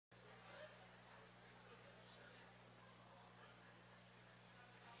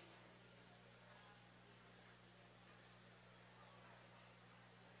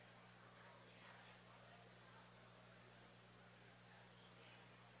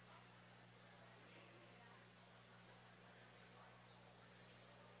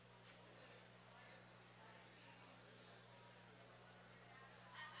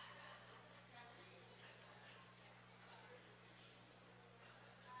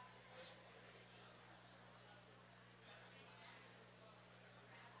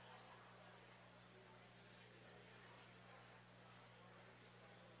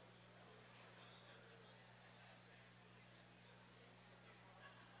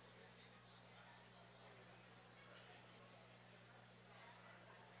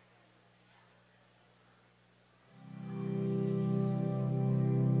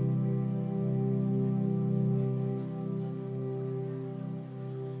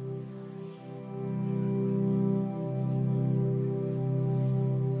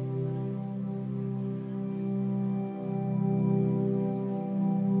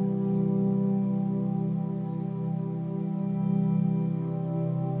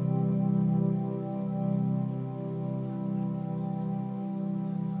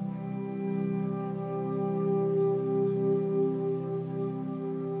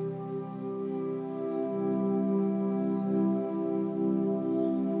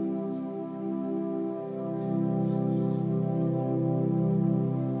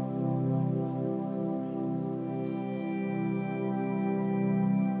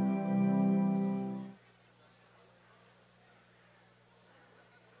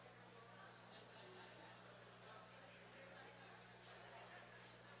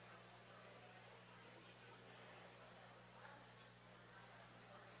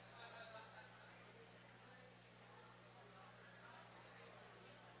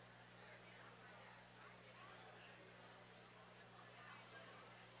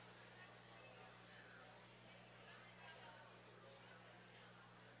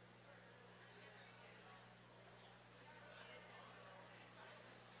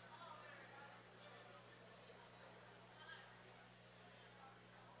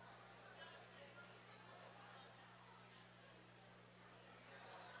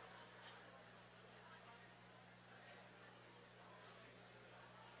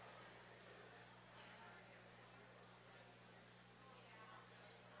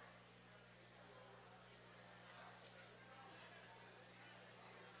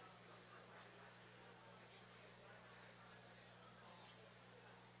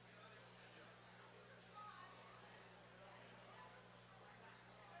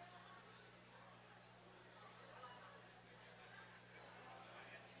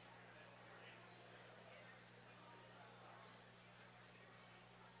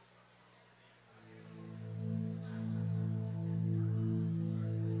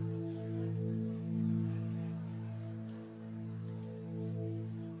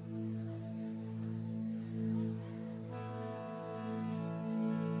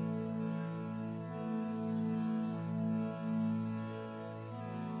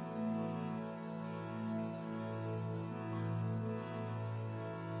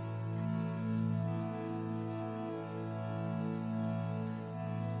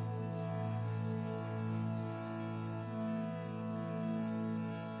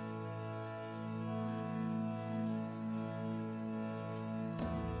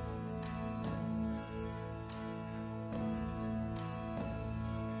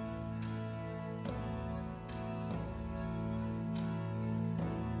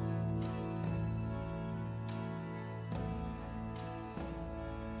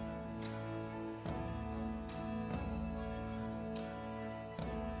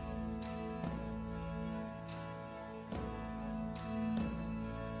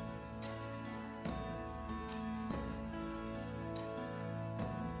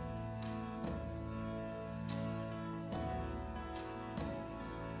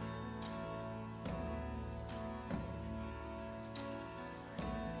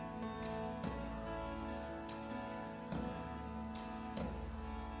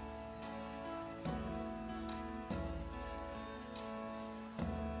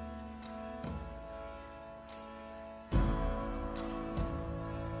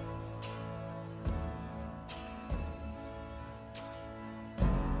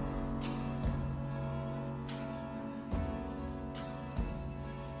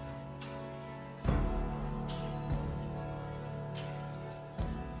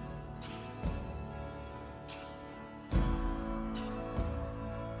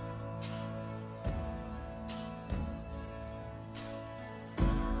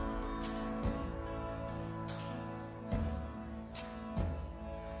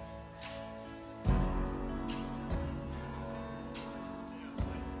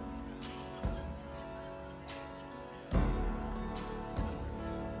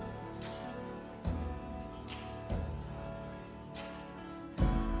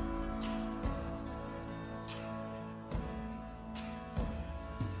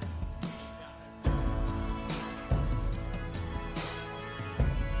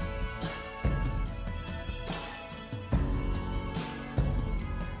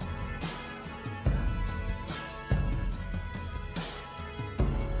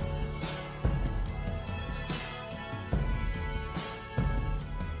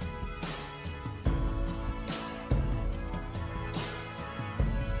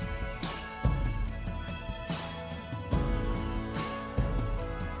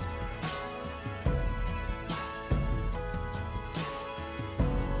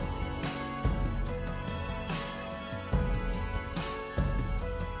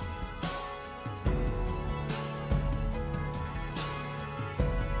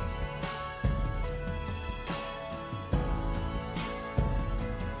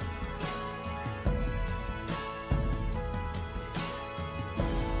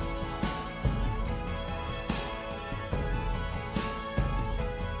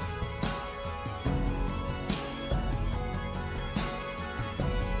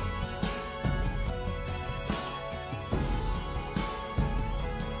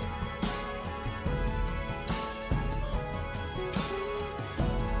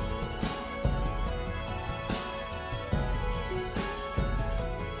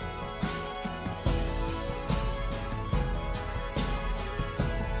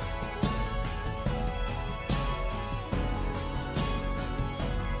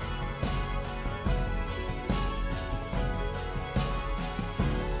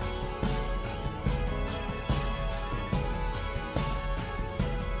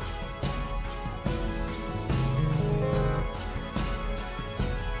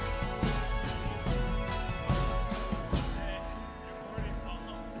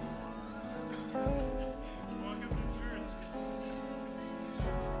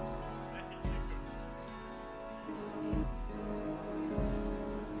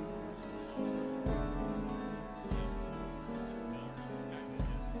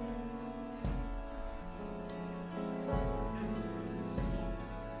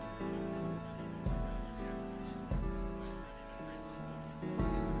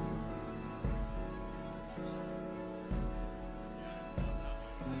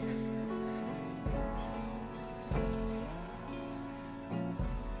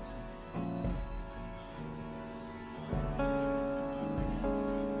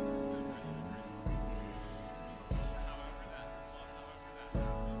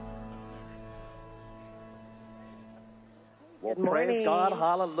Good morning. Praise God.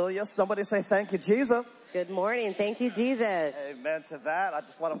 Hallelujah. Somebody say thank you, Jesus. Good morning. Thank you, Jesus. Amen to that. I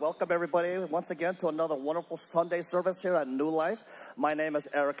just want to welcome everybody once again to another wonderful Sunday service here at New Life. My name is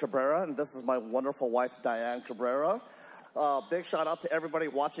Eric Cabrera, and this is my wonderful wife, Diane Cabrera. Big shout out to everybody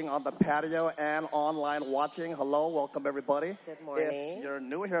watching on the patio and online watching. Hello, welcome everybody. Good morning. If you're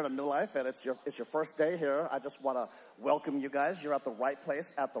new here at New Life and it's your first day here, I just want to welcome you guys. You're at the right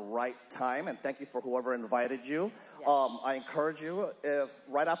place at the right time, and thank you for whoever invited you. Yes. I encourage you, if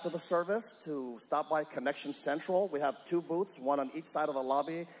right after the service, to stop by Connection Central. We have 2 booths, one on each side of the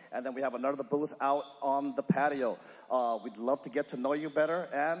lobby, and then we have another booth out on the patio. We'd love to get to know you better,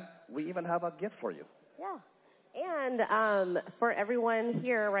 and we even have a gift for you. Yeah. And for everyone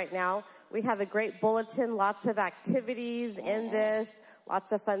here right now, we have a great bulletin, lots of activities in this,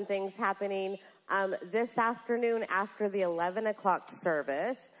 lots of fun things happening this afternoon after the 11 o'clock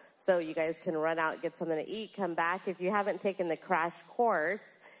service. So you guys can run out, get something to eat, come back. If you haven't taken the crash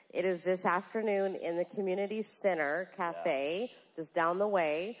course, it is this afternoon in the Community Center Cafe, just down the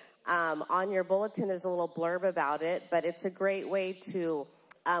way. On your bulletin, there's a little blurb about it, but it's a great way to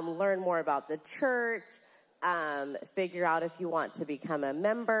learn more about the church, figure out if you want to become a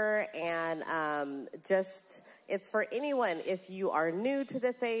member, and it's for anyone if you are new to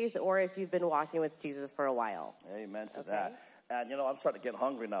the faith or if you've been walking with Jesus for a while. Amen to that. And, I'm starting to get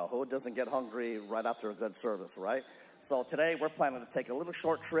hungry now. Who doesn't get hungry right after a good service, right? So today we're planning to take a little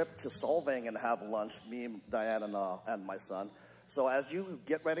short trip to Solvang and have lunch, me, Diane, and my son. So as you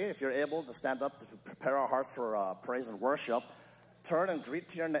get ready, if you're able to stand up to prepare our hearts for praise and worship, turn and greet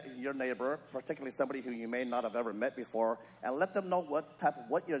to your neighbor, particularly somebody who you may not have ever met before, and let them know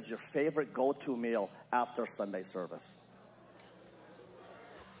what is your favorite go-to meal after Sunday service.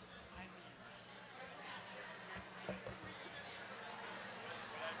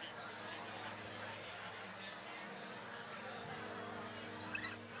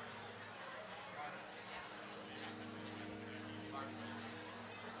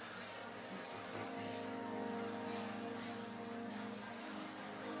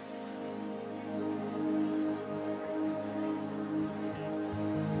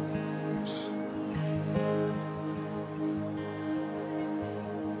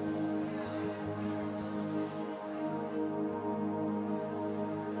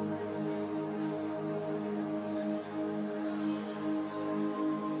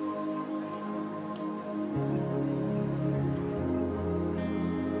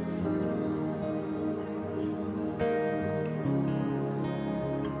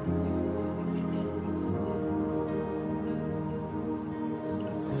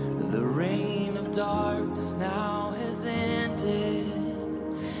 Darkness now has ended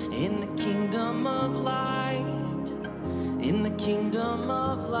in the kingdom of light, in the kingdom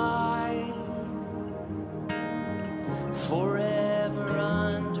of light, forever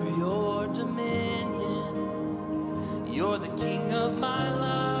under your dominion. You're the king of my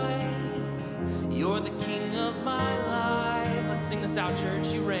life, you're the king of my life. Let's sing this out, church.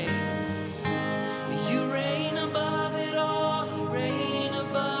 You reign above it all, you reign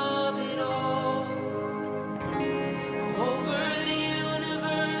above it all. Over the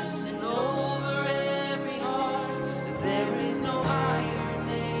universe and over every heart, there is no higher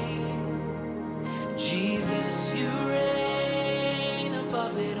name. Jesus, you reign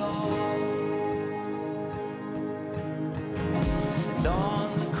above it all. And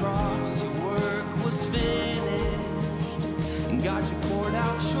on the cross your work was finished, and God, you poured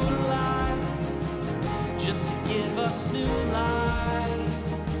out your life just to give us new life.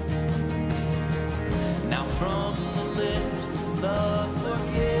 Now from the lips of the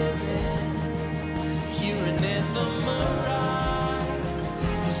forgiven, hear an anthem arise,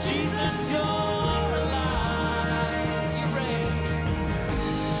 'cause Jesus, you're alive. You reign,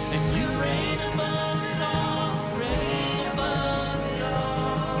 and you reign above it all, reign above it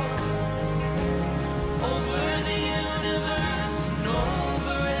all. Over the universe and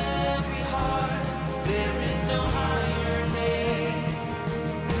over every heart, there is no higher name.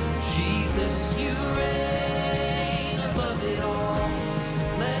 Jesus, you reign above it all.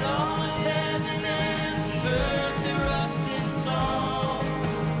 Let all of heaven and the earth erupt in song.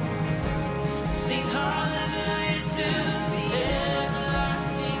 Sing hallelujah to the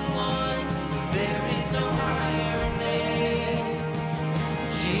everlasting one. There is no higher name.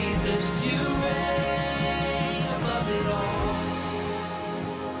 Jesus, you reign above it all.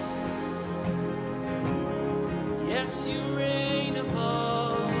 Yes, you reign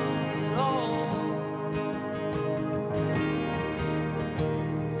above it all.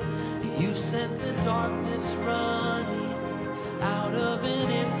 You sent the darkness running out of an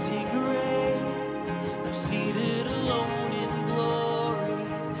empty grave. Now seated alone in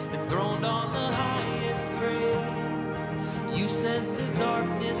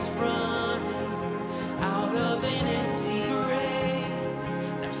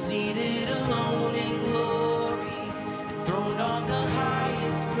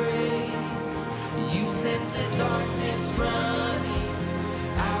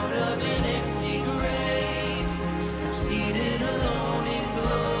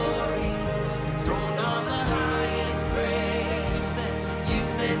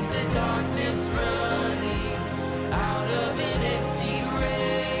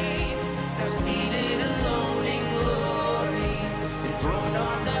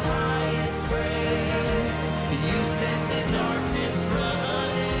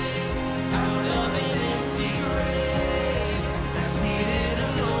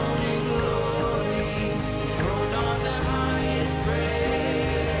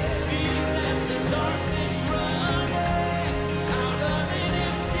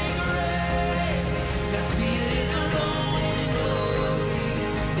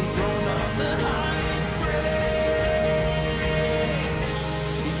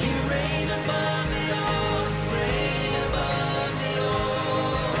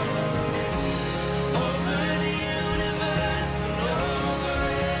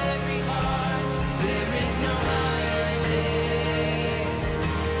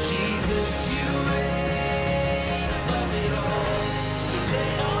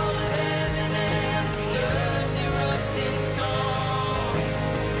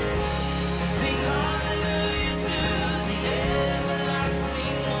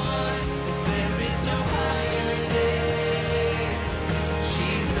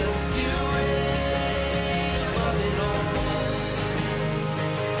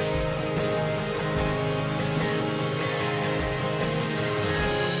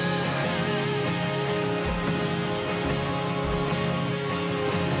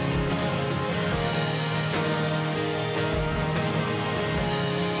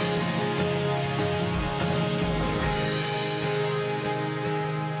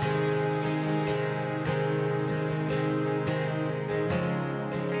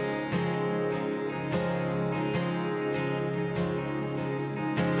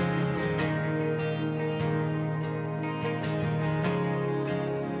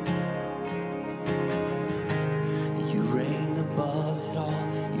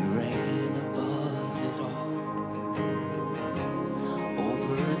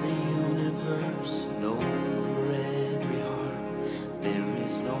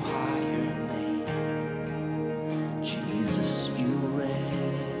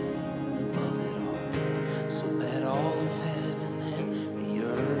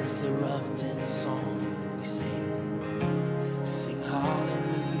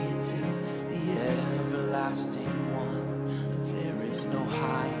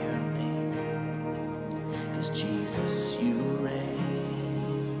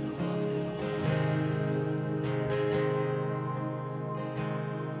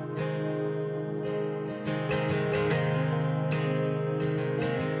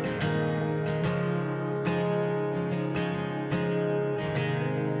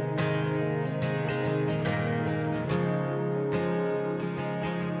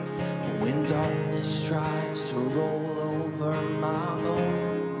When darkness tries to roll over my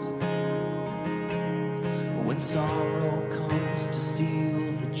bones, when sorrow comes to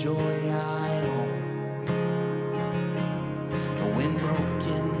steal the joy I own, when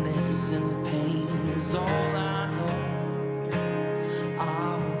brokenness and pain is all I know,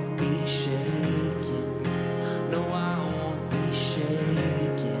 I won't be shaken. No, I won't be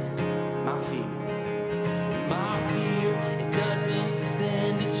shaken. My fear, it doesn't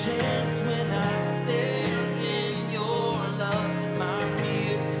stand a chance when I stand in your love. My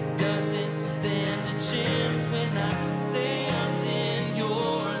fear doesn't stand a chance when I stand in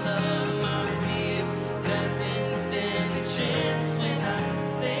your love. My fear doesn't stand a chance when I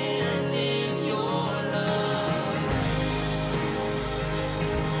stand in your love.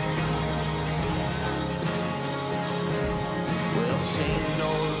 Well, shame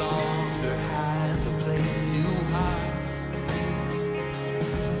no longer has a place to hide,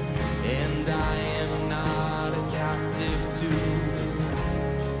 and I am not a captive to the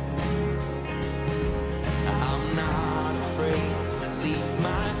past. I'm not afraid to leave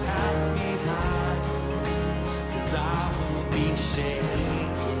my past behind, 'cause I won't be shaken.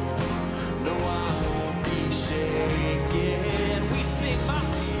 No, I won't be shaken. We sing my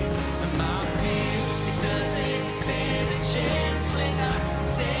fear, it doesn't stand a chance when I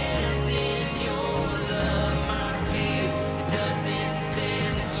stand in your love. My fear, it doesn't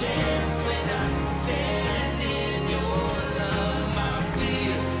stand a chance when I stand in your love. My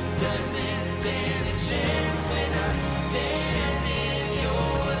fear doesn't stand a chance when I stand in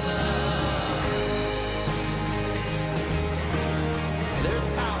your love. There's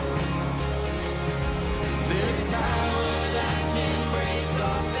power that can break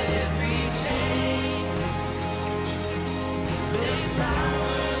off every chain. There's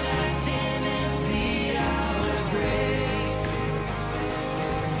power that can empty out a grave.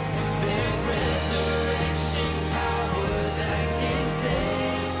 There's resurrection power that can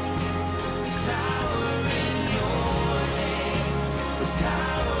save. There's power in your name. There's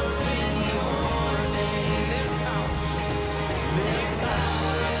power in your name. There's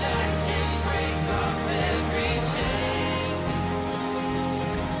power that can break off every chain.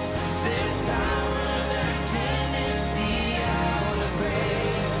 There's power that can empty out a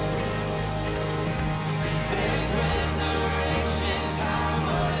grave. There's resurrection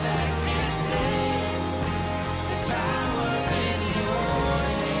power that can save. There's power in your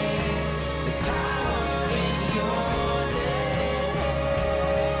name. The power in your name.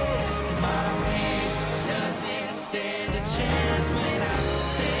 My fear doesn't stand a chance when I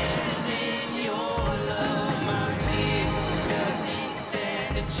stand in your love. My fear doesn't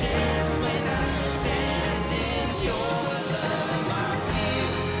stand a chance when I stand in your love. My fear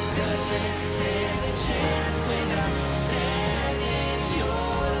doesn't stand a chance when I stand in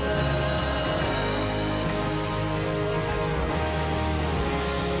your love.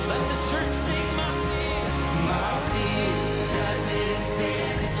 Let the church sing my fear. My fear doesn't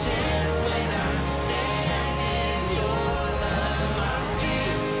stand a chance when I stand in your love. My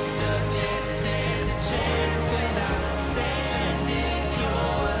fear doesn't stand a chance when I stand in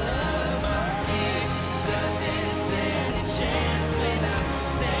your love. My fear doesn't stand a chance when I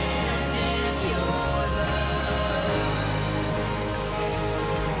stand in your love.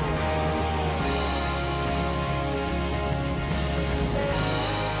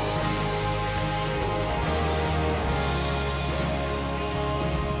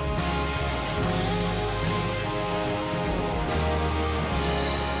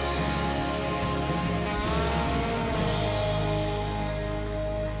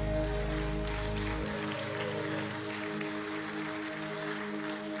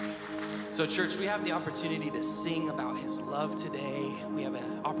 So, church, we have the opportunity to sing about his love today. We have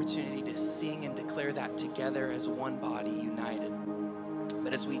an opportunity to sing and declare that together as one body united.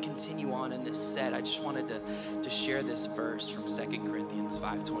 But as we continue on in this set, I just wanted to share this verse from 2 Corinthians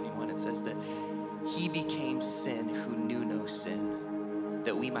 5:21. It says that he became sin who knew no sin,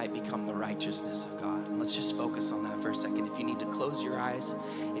 that we might become the righteousness of God. And let's just focus on that for a second. If you need to close your eyes,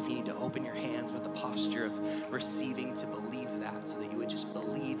 if you need to open your hands with a posture of receiving, to believe that, so that you would just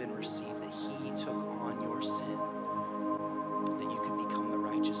believe and receive that he took on your sin, that you could become the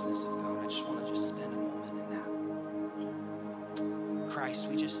righteousness of God. I just want to spend a moment in that. Christ,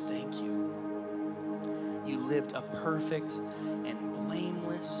 we just thank you. You lived a perfect and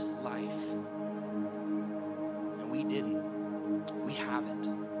blameless life, and we didn't. We haven't.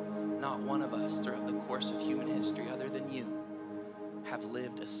 Not one of us throughout the course of human history, other than you, have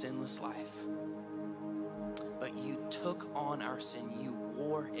lived a sinless life. But you took on our sin. You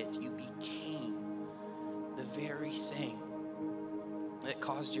wore it. You became the very thing that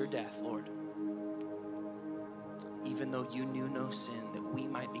caused your death, Lord. Even though you knew no sin, that we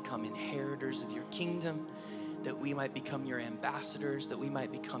might become inheritors of your kingdom, that we might become your ambassadors, that we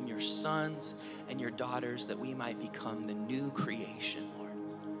might become your sons and your daughters, that we might become the new creation, Lord.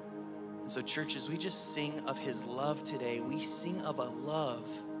 And so, church, as we just sing of his love today, we sing of a love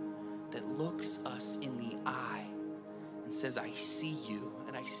that looks us in the eye and says, I see you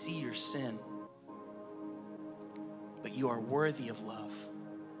and I see your sin, but you are worthy of love.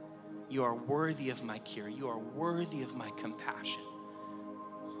 You are worthy of my care. You are worthy of my compassion.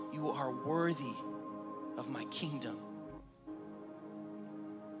 You are worthy of my kingdom.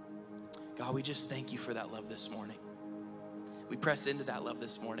 God, we just thank you for that love this morning. We press into that love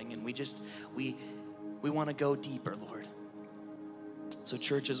this morning, and we want to go deeper, Lord. So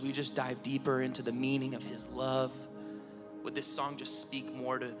church, as we just dive deeper into the meaning of his love, would this song just speak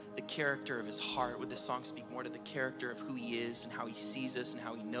more to the character of his heart? Would this song speak more to the character of who he is and how he sees us and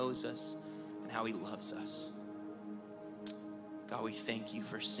how he knows us and how he loves us? God, we thank you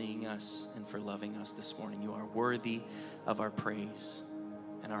for seeing us and for loving us this morning. You are worthy of our praise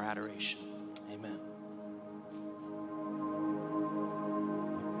and our adoration. Amen.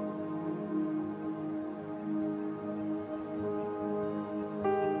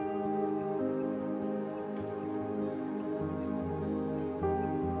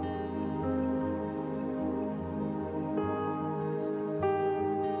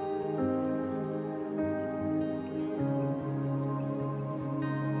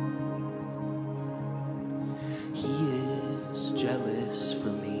 Jealous for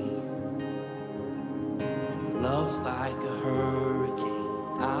me. Love's like a hurricane.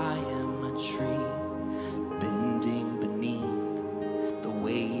 I am a tree bending beneath the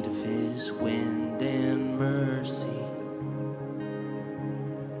weight of his wind and mercy.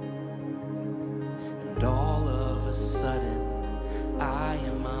 And all of a sudden, I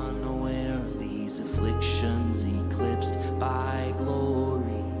am unaware of these afflictions eclipsed by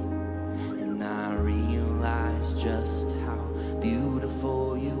glory. And I realize just how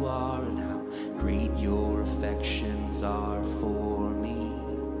beautiful you are and how great your affections are for me.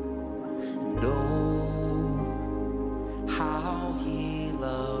 And oh, how he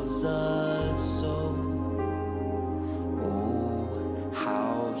loves us so. Oh,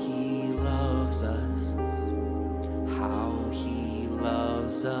 how he loves us. How he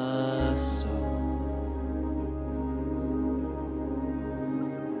loves us so.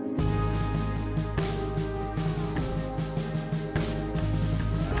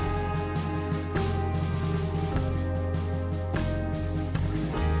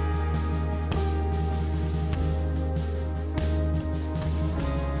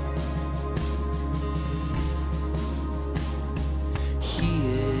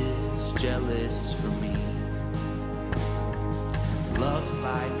 Jealous for me. Love's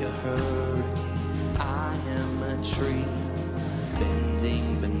like a hurricane. I am a tree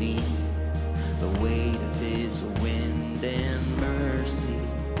bending beneath the weight of his wind and mercy.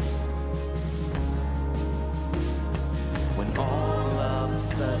 When all of a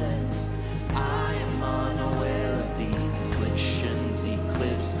sudden I am unaware of these afflictions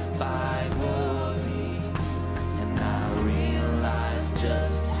eclipsed by glory, and I realize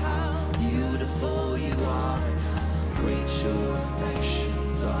just beautiful you are, and how great your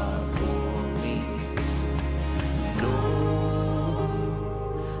affections are for me. And oh,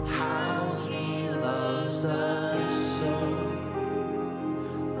 how he loves us so.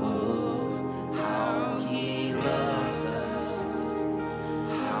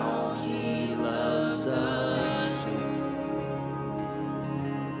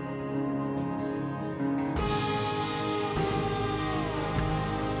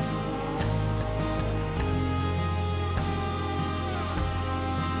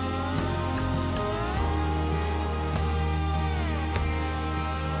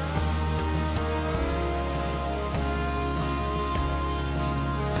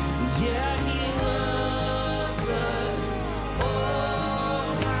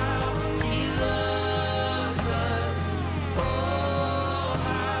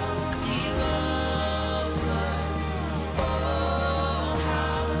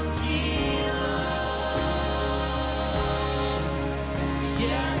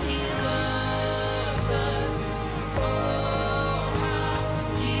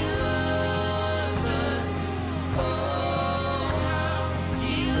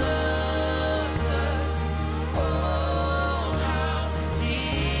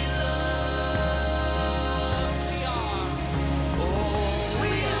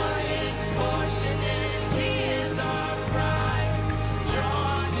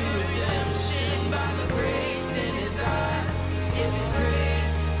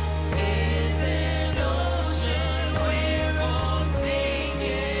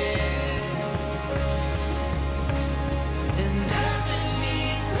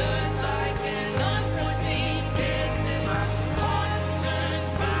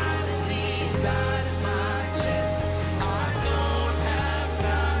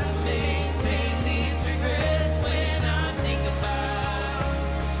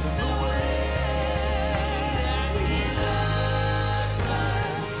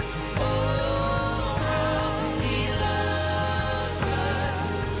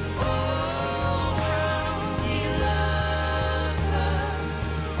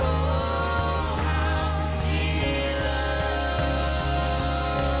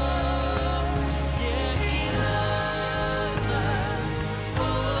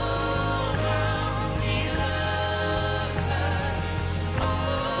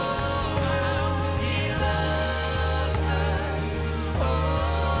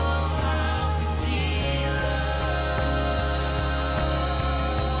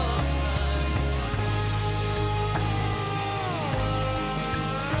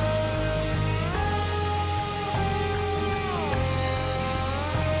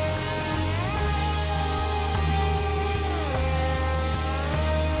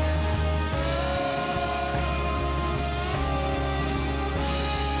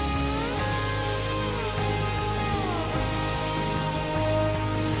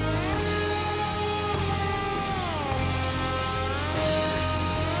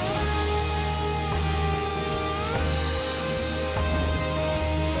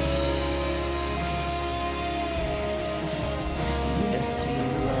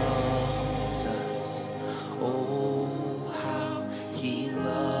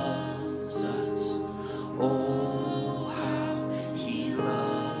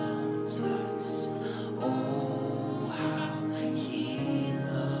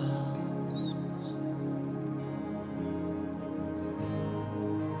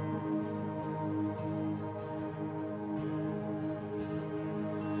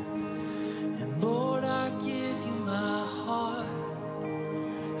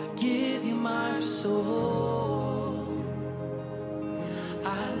 soul.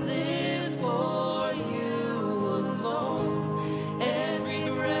 I live for you alone. Every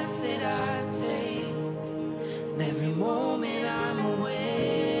breath that I take, and every moment I'm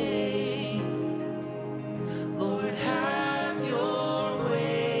away. Lord, have your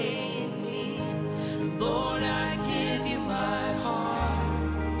way in me. Lord, I give you my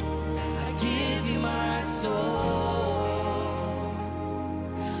heart. I give you my soul.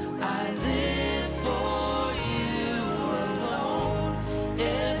 I live for you alone.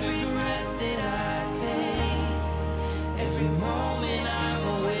 Every breath that I take, every moment I'm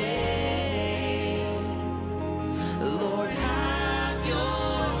away. Lord, have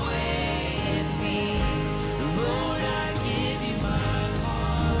your way in me. Lord, I give you my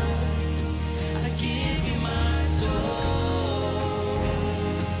heart. I give you my soul.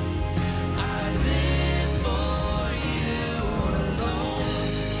 I live for you alone.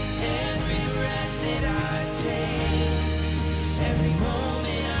 Every breath that I take, every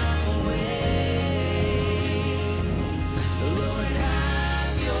moment I'm away. Lord,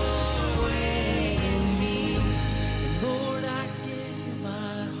 have your way in me. Lord, I give you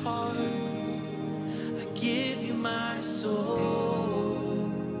my heart. I give you my soul.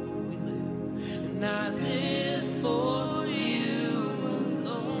 We live, and I live for you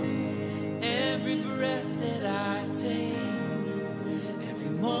alone. Every breath that I take, every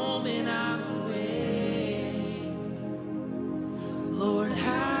moment I'm away. Lord,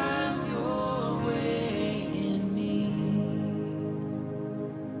 have your way in me.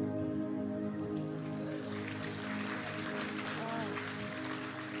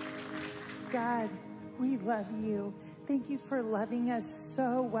 God, we love you. Thank you for loving us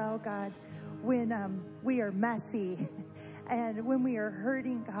so well, God, when we are messy and when we are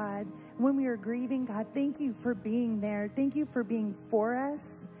hurting, God, when we are grieving, God. Thank you for being there. Thank you for being for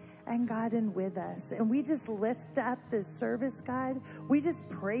us and, God, and with us. And we just lift up this service, God. We just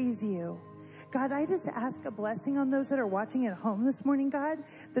praise you. God, I just ask a blessing on those that are watching at home this morning, God,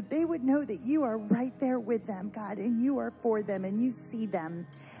 that they would know that you are right there with them, God, and you are for them and you see them.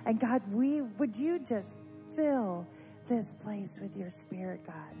 And God, would you just fill this place with your spirit,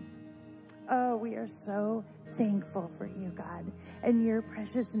 God. Oh, we are so thankful for you, God. In your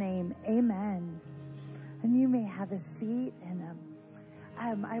precious name, amen. And you may have a seat, and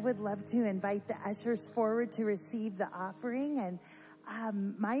I would love to invite the ushers forward to receive the offering. And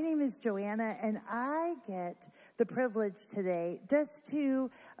my name is Joanna, and I get the privilege today just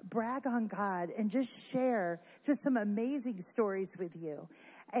to brag on God and just share just some amazing stories with you.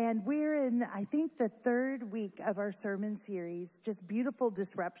 And we're in, I think, the third week of our sermon series, just Beautiful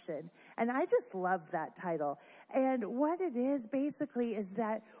Disruption. And I just love that title. And what it is basically is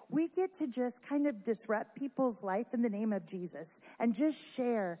that we get to just kind of disrupt people's life in the name of Jesus and just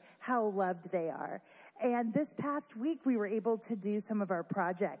share how loved they are. And this past week, we were able to do some of our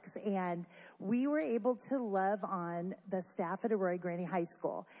projects, and we were able to love on the staff at Aurora Granny High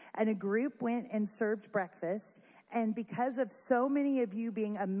School. And a group went and served breakfast. And because of so many of you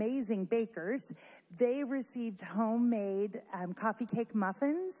being amazing bakers, they received homemade coffee cake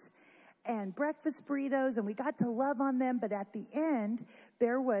muffins and breakfast burritos, and we got to love on them. But at the end,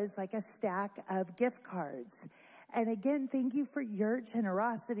 there was like a stack of gift cards. And again, thank you for your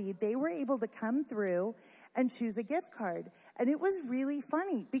generosity. They were able to come through and choose a gift card. And it was really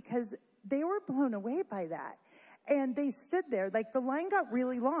funny because they were blown away by that. And they stood there, like the line got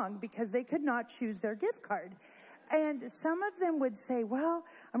really long because they could not choose their gift card. And some of them would say, well,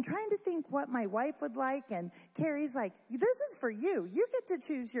 I'm trying to think what my wife would like. And Carrie's like, this is for you. You get to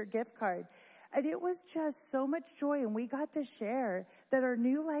choose your gift card. And it was just so much joy. And we got to share that our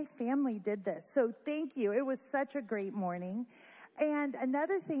New Life family did this. So thank you. It was such a great morning. And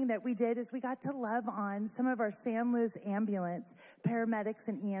another thing that we did is we got to love on some of our San Luis ambulance paramedics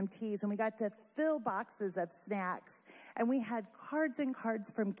and EMTs, and we got to fill boxes of snacks. And we had cards and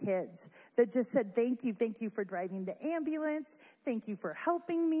cards from kids that just said, thank you for driving the ambulance, thank you for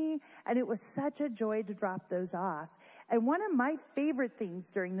helping me. And it was such a joy to drop those off. And one of my favorite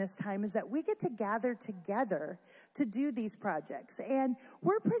things during this time is that we get to gather together to do these projects. And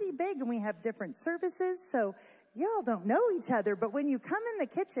we're pretty big and we have different services, so y'all don't know each other, but when you come in the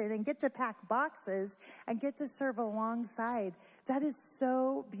kitchen and get to pack boxes and get to serve alongside, that is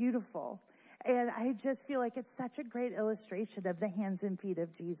so beautiful. And I just feel like it's such a great illustration of the hands and feet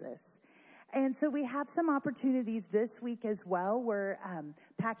of Jesus. And so we have some opportunities this week as well. We're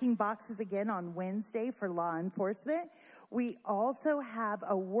packing boxes again on Wednesday for law enforcement. We also have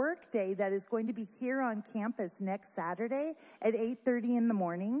a work day that is going to be here on campus next Saturday at 8:30 in the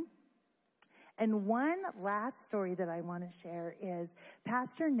morning. And one last story that I want to share is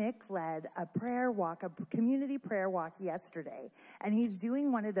Pastor Nick led a prayer walk, a community prayer walk yesterday. And he's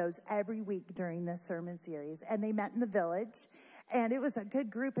doing one of those every week during this sermon series. And they met in the village. And it was a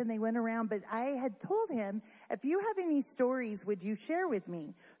good group, and they went around. But I had told him, if you have any stories, would you share with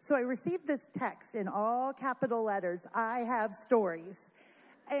me? So I received this text in all capital letters, I have stories.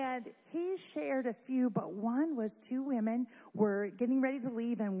 And he shared a few, but one was two women were getting ready to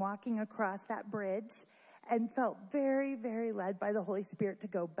leave and walking across that bridge and felt very, very led by the Holy Spirit to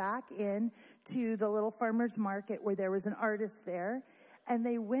go back in to the little farmer's market where there was an artist there. And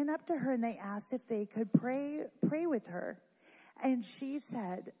they went up to her and they asked if they could pray with her. And she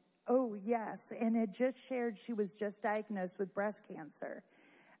said, oh, yes, and had just shared she was just diagnosed with breast cancer.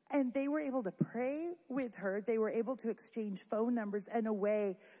 And they were able to pray with her. They were able to exchange phone numbers and a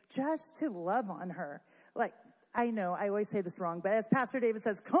way just to love on her. Like, I know, I always say this wrong, but as Pastor David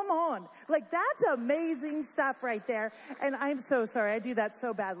says, come on. Like, that's amazing stuff right there. And I'm so sorry, I do that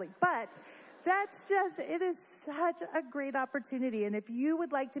so badly. But that's just, it is such a great opportunity. And if you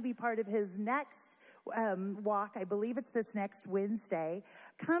would like to be part of his next walk, I believe it's this next Wednesday,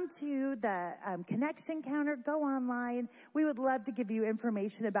 come to the connection counter, go online. We would love to give you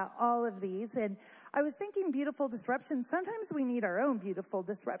information about all of these. And I was thinking beautiful disruption. Sometimes we need our own beautiful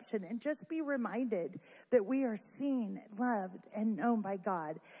disruption, and just be reminded that we are seen, loved, and known by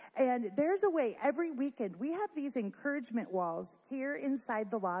God. And there's a way every weekend. We have these encouragement walls here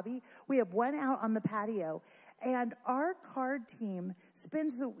inside the lobby. We have one out on the patio. And our card team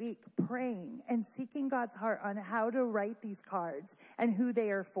spends the week praying and seeking God's heart on how to write these cards and who they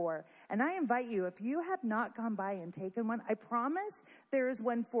are for. And I invite you, if you have not gone by and taken one, I promise there is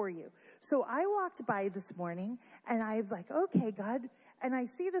one for you. So I walked by this morning and I was like, okay, God. And I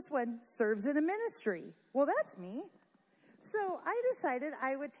see this one, serves in a ministry. Well, that's me. So I decided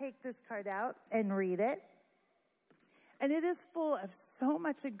I would take this card out and read it. And it is full of so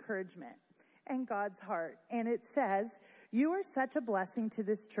much encouragement and God's heart. And it says, you are such a blessing to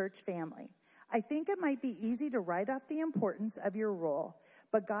this church family. I think it might be easy to write off the importance of your role,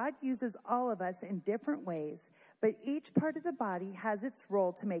 but God uses all of us in different ways, but each part of the body has its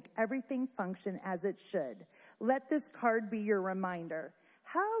role to make everything function as it should. Let this card be your reminder.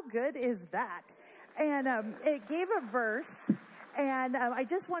 How good is that? And it gave a verse. And I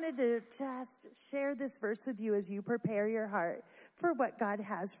just wanted to share this verse with you as you prepare your heart for what God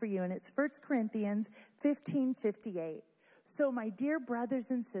has for you. And it's 1 Corinthians 15:58. So my dear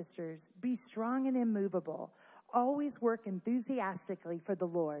brothers and sisters, be strong and immovable. Always work enthusiastically for the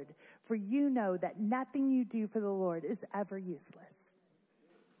Lord, for you know that nothing you do for the Lord is ever useless.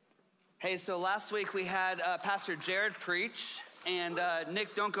 Hey, so last week we had Pastor Jared preach. And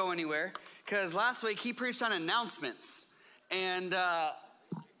Nick, don't go anywhere, because last week he preached on announcements. And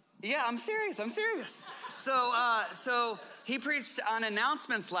yeah, I'm serious. So he preached on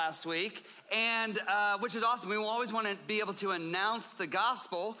announcements last week, and which is awesome. We will always want to be able to announce the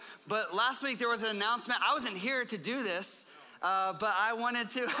gospel. But last week there was an announcement. I wasn't here to do this, but I wanted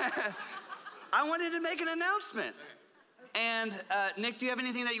to I wanted to make an announcement. And Nick, do you have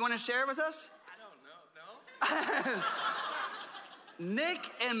anything that you want to share with us? I don't know. No. Nick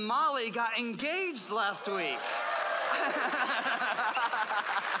and Molly got engaged last week.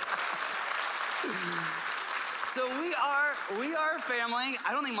 So we are family.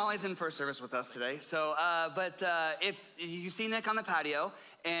 I don't think Molly's in first service with us today. So, but if you see Nick on the patio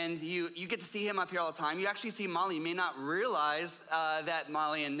and you get to see him up here all the time, you actually see Molly. You may not realize that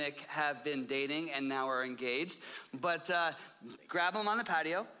Molly and Nick have been dating and now are engaged. But grab them on the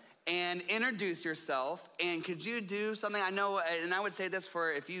patio and introduce yourself. And could you do something? I know, and I would say this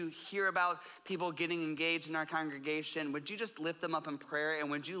for if you hear about people getting engaged in our congregation, would you just lift them up in prayer?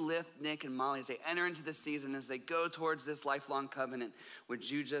 And would you lift Nick and Molly as they enter into this season, as they go towards this lifelong covenant? Would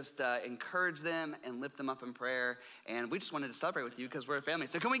you just encourage them and lift them up in prayer? And we just wanted to celebrate with you because we're a family.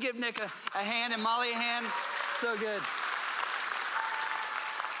 So can we give Nick a hand and Molly a hand? So good.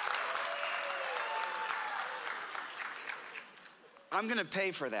 I'm going to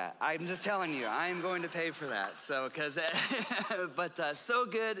pay for that. I'm just telling you, I'm going to pay for that. So, but so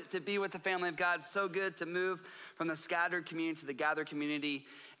good to be with the family of God. So good to move from the scattered community to the gathered community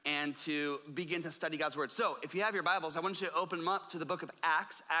and to begin to study God's word. So if you have your Bibles, I want you to open them up to the book of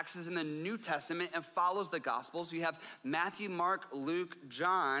Acts. Acts is in the New Testament and follows the Gospels. You have Matthew, Mark, Luke,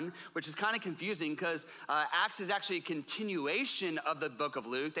 John, which is kind of confusing because Acts is actually a continuation of the book of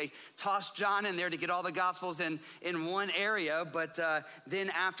Luke. They tossed John in there to get all the Gospels in one area, but then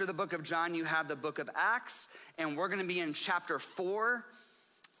after the book of John, you have the book of Acts, and we're going to be in chapter 4.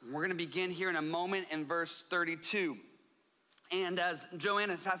 We're going to begin here in a moment in verse 32. And as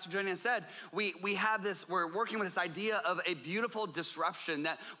Pastor Joanna said, we're working with this idea of a beautiful disruption,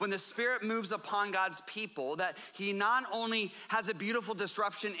 that when the Spirit moves upon God's people, that he not only has a beautiful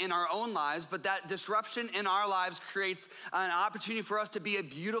disruption in our own lives, but that disruption in our lives creates an opportunity for us to be a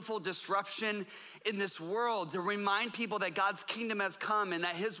beautiful disruption in this world, to remind people that God's kingdom has come and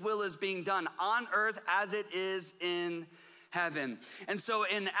that his will is being done on earth as it is in heaven. And so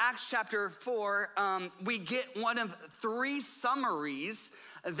in Acts chapter 4, we get one of 3 summaries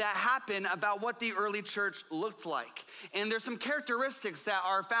that happen about what the early church looked like. And there's some characteristics that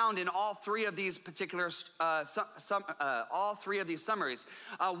are found in all 3 of these particular, all 3 of these summaries.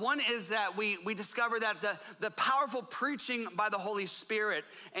 One is that we discover that the powerful preaching by the Holy Spirit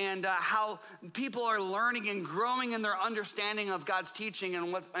and how people are learning and growing in their understanding of God's teaching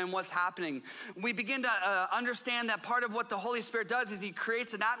and what's happening. We begin to understand that part of what the Holy Spirit does is he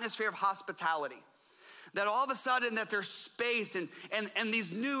creates an atmosphere of hospitality. That all of a sudden that there's space and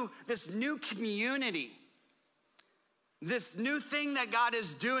this new community, this new thing that God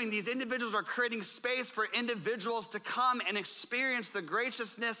is doing, these individuals are creating space for individuals to come and experience the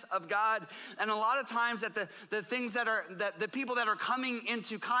graciousness of God. And a lot of times that the people that are coming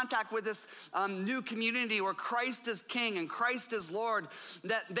into contact with this new community where Christ is King and Christ is Lord,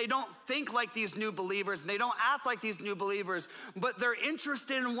 that they don't think like these new believers and they don't act like these new believers, but they're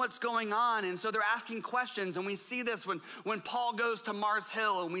interested in what's going on. And so they're asking questions. And we see this when Paul goes to Mars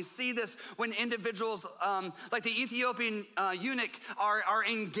Hill, and we see this when individuals like the Ethiopian eunuch are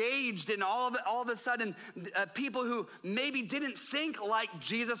engaged, and all of a sudden people who maybe didn't think like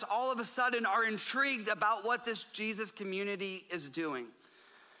Jesus all of a sudden are intrigued about what this Jesus community is doing.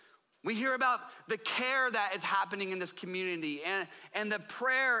 We hear about the care that is happening in this community and the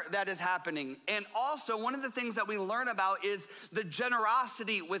prayer that is happening. And also one of the things that we learn about is the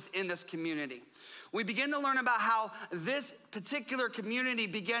generosity within this community. We begin to learn about how this particular community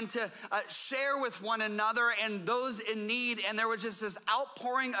began to share with one another and those in need, and there was just this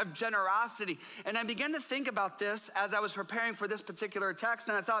outpouring of generosity. And I began to think about this as I was preparing for this particular text,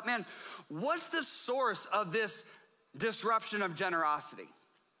 and I thought, man, what's the source of this disruption of generosity?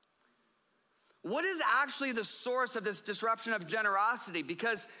 What is actually the source of this disruption of generosity?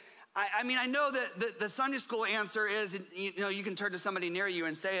 Because I know that the Sunday school answer is, you can turn to somebody near you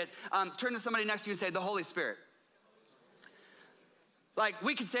and say it. Turn to somebody next to you and say, the Holy Spirit. Like,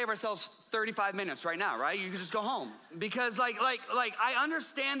 we could save ourselves 35 minutes right now, right? You could just go home. Because like I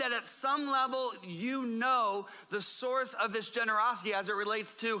understand that at some level, the source of this generosity as it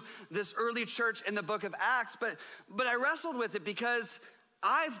relates to this early church in the book of Acts. But I wrestled with it because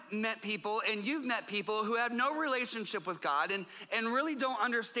I've met people and you've met people who have no relationship with God and really don't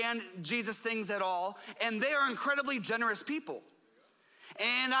understand Jesus things at all. And they are incredibly generous people.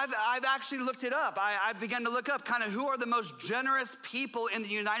 And I've actually looked it up. I began to look up kind of who are the most generous people in the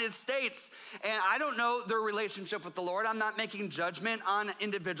United States. And I don't know their relationship with the Lord. I'm not making judgment on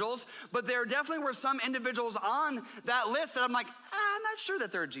individuals. But there definitely were some individuals on that list that I'm like, I'm not sure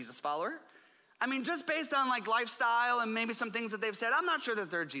that they're a Jesus follower. I mean, just based on like lifestyle and maybe some things that they've said, I'm not sure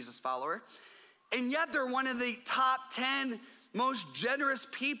that they're a Jesus follower. And yet they're one of the top 10 most generous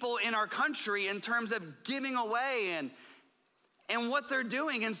people in our country in terms of giving away and what they're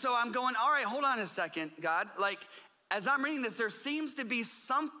doing. And so I'm going, all right, hold on a second, God. Like, as I'm reading this, there seems to be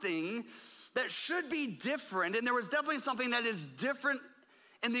something that should be different. And there was definitely something that is different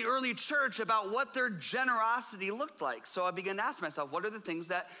in the early church about what their generosity looked like. So I began to ask myself, what are the things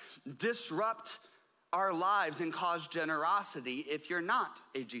that disrupt our lives and cause generosity if you're not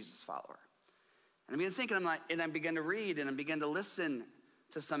a Jesus follower? And I began thinking, and I began to read and I began to listen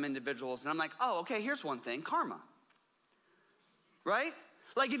to some individuals. And I'm like, oh, okay, here's one thing, karma, right?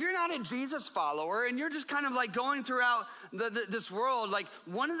 Like, if you're not a Jesus follower and you're just kind of like going throughout this world, like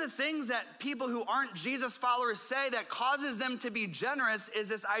one of the things that people who aren't Jesus followers say that causes them to be generous is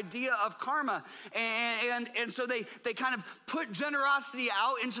this idea of karma. And so they kind of put generosity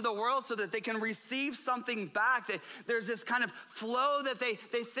out into the world so that they can receive something back. There's this kind of flow that they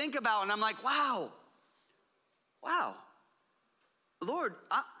think about. And I'm like, wow, Lord,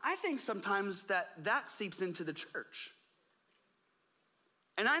 I think sometimes that seeps into the church.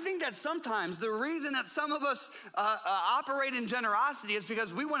 And I think that sometimes the reason that some of us operate in generosity is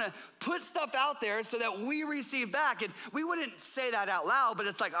because we want to put stuff out there so that we receive back. And we wouldn't say that out loud, but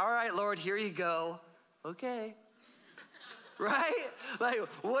it's like, all right, Lord, here you go. Okay. Right? Like,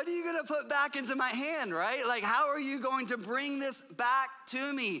 what are you going to put back into my hand, right? Like, how are you going to bring this back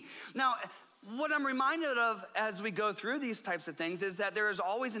to me? Now, what I'm reminded of as we go through these types of things is that there is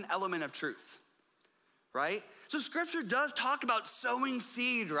always an element of truth. right? So scripture does talk about sowing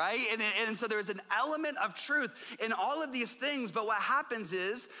seed, right? And so there's an element of truth in all of these things, but what happens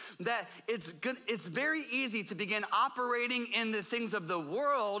is that it's very easy to begin operating in the things of the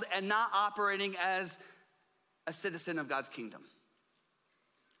world and not operating as a citizen of God's kingdom,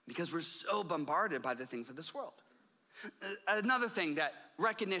 because we're so bombarded by the things of this world. Another thing, that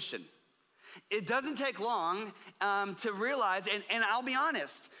recognition. It doesn't take long to realize, and I'll be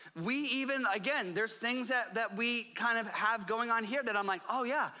honest, we even, again, there's things that we kind of have going on here that I'm like, oh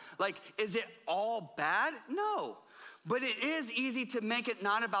yeah, like, is it all bad? No. But it is easy to make it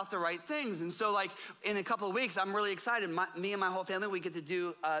not about the right things. And so like in a couple of weeks, I'm really excited. Me and my whole family, we get to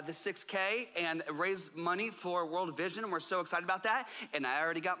do the 6K and raise money for World Vision. And we're so excited about that. And I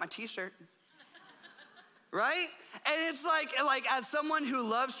already got my t-shirt. Right? And it's like as someone who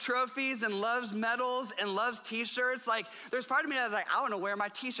loves trophies and loves medals and loves t-shirts, like there's part of me that's like, I want to wear my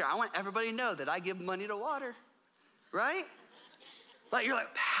t-shirt. I want everybody to know that I give money to water. Right? Like you're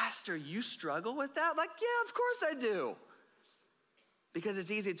like, Pastor, you struggle with that? Like, yeah, of course I do. Because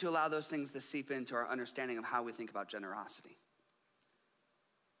it's easy to allow those things to seep into our understanding of how we think about generosity.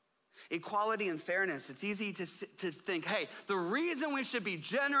 Equality and fairness, it's easy to think, hey, the reason we should be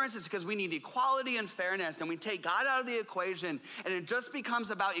generous is because we need equality and fairness, and we take God out of the equation, and it just becomes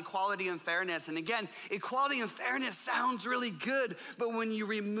about equality and fairness. And again, equality and fairness sounds really good, but when you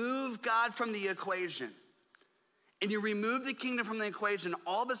remove God from the equation, and you remove the kingdom from the equation,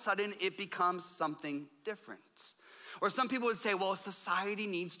 all of a sudden it becomes something different. Or some people would say, well, society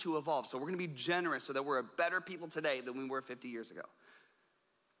needs to evolve, so we're gonna be generous so that we're a better people today than we were 50 years ago.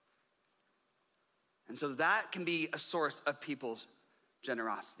 And so that can be a source of people's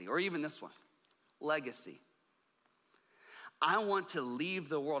generosity. Or even this one, legacy. I want to leave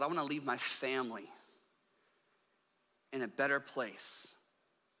the world, I want to leave my family in a better place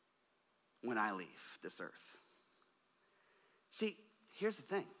when I leave this earth. See, here's the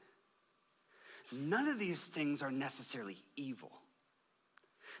thing. None of these things are necessarily evil.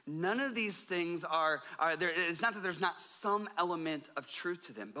 None of these things are there. It's not that there's not some element of truth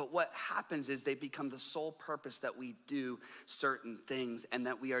to them, but what happens is they become the sole purpose that we do certain things, and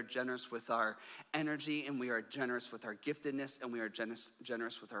that we are generous with our energy, and we are generous with our giftedness, and we are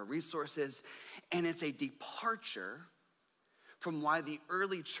generous with our resources. And it's a departure from why the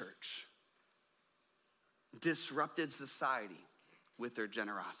early church disrupted society with their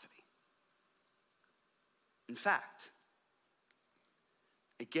generosity. In fact,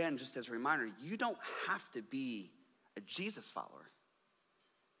 again, just as a reminder, you don't have to be a Jesus follower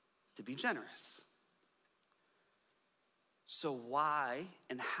to be generous. So why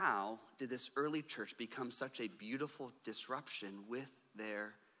and how did this early church become such a beautiful disruption with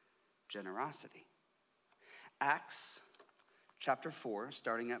their generosity? Acts chapter 4,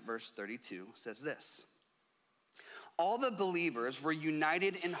 starting at verse 32, says this. All the believers were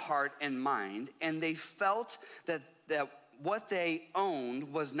united in heart and mind, and they felt that what they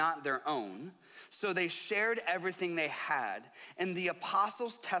owned was not their own, so they shared everything they had. And the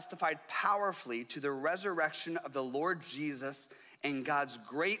apostles testified powerfully to the resurrection of the Lord Jesus and God's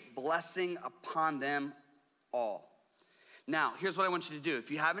great blessing upon them all. Now, here's what I want you to do. If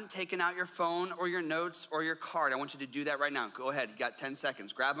you haven't taken out your phone or your notes or your card, I want you to do that right now. Go ahead, you got 10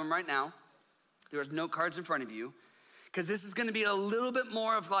 seconds. Grab them right now. There's no cards in front of you. Because this is gonna be a little bit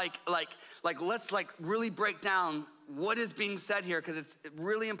more of like let's really break down what is being said here, because it's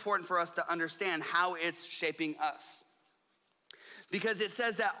really important for us to understand how it's shaping us. Because it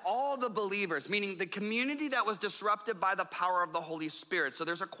says that all the believers, meaning the community that was disrupted by the power of the Holy Spirit. So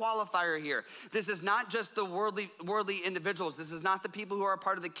there's a qualifier here. This is not just the worldly individuals. This is not the people who are a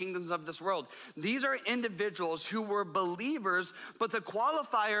part of the kingdoms of this world. These are individuals who were believers, but the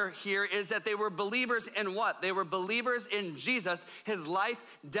qualifier here is that they were believers in what? They were believers in Jesus, his life,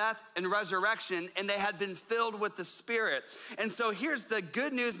 death, and resurrection, and they had been filled with the Spirit. And so here's the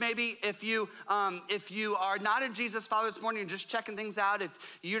good news. Maybe if you are not a Jesus follower this morning, you're just checking things out,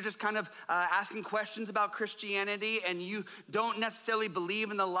 if you're just kind of asking questions about Christianity and you don't necessarily believe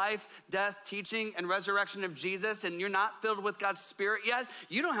in the life, death, teaching, and resurrection of Jesus, and you're not filled with God's Spirit yet,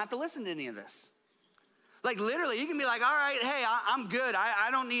 you don't have to listen to any of this. Like literally, you can be like, all right, hey, I'm good. I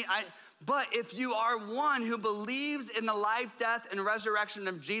don't need, but if you are one who believes in the life, death, and resurrection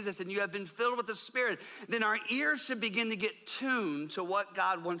of Jesus, and you have been filled with the Spirit, then our ears should begin to get tuned to what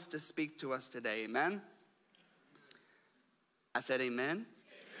God wants to speak to us today. Amen? I said amen.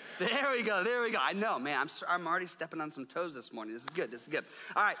 There we go. I know, man, I'm already stepping on some toes this morning. This is good.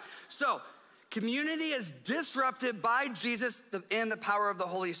 All right, so Community is disrupted by Jesus and the power of the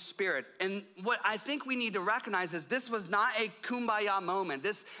Holy Spirit. And what I think we need to recognize is this was not a kumbaya moment.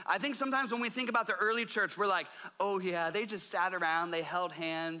 I think sometimes when we think about the early church, we're like, oh yeah, they just sat around, they held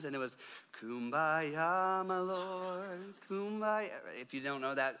hands, and it was kumbaya, my Lord, kumbaya. If you don't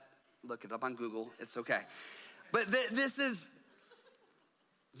know that, look it up on Google, it's okay. But this is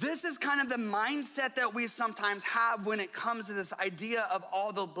kind of the mindset that we sometimes have when it comes to this idea of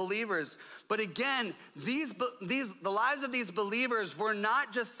all the believers. But again, the lives of these believers were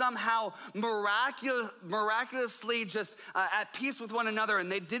not just somehow miraculously just at peace with one another,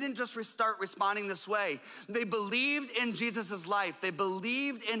 and they didn't just start responding this way. They believed in Jesus' life. They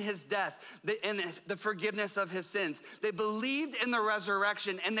believed in his death and the forgiveness of his sins. They believed in the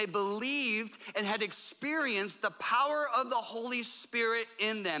resurrection, and they believed and had experienced the power of the Holy Spirit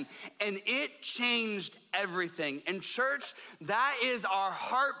in them, and it changed everything. And church, that is our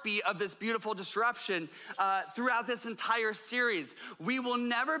heartbeat of this beautiful disruption throughout this entire series. We will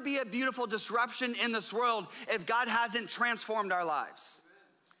never be a beautiful disruption in this world if God hasn't transformed our lives.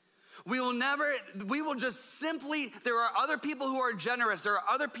 We will just simply, there are other people who are generous. There are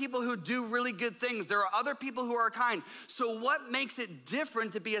other people who do really good things. There are other people who are kind. So what makes it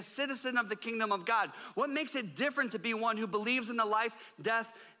different to be a citizen of the kingdom of God? What makes it different to be one who believes in the life, death,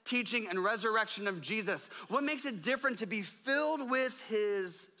 teaching, and resurrection of Jesus? What makes it different to be filled with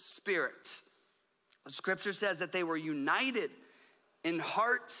his Spirit? The scripture says that they were united in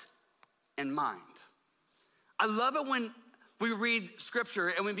heart and mind. I love it when we read scripture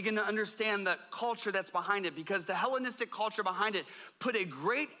and we begin to understand the culture that's behind it, because the Hellenistic culture behind it put a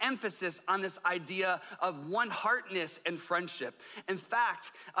great emphasis on this idea of one-heartedness and friendship. In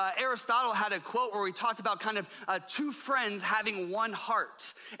fact, Aristotle had a quote where he talked about kind of two friends having one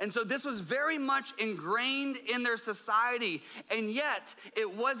heart. And so this was very much ingrained in their society, and yet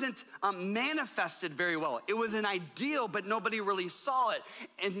it wasn't manifested very well. It was an ideal, but nobody really saw it.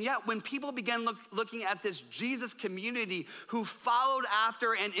 And yet when people began looking at this Jesus community who followed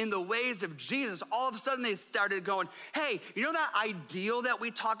after and in the ways of Jesus, all of a sudden they started going, hey, you know that ideal that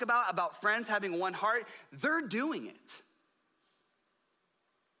we talk about friends having one heart? They're doing it.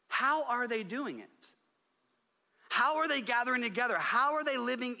 How are they doing it? How are they gathering together? How are they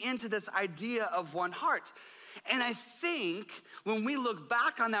living into this idea of one heart? And I think when we look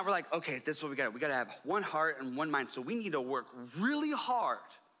back on that, we're like, okay, this is what we got. We got to have one heart and one mind. So we need to work really hard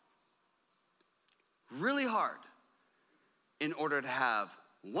in order to have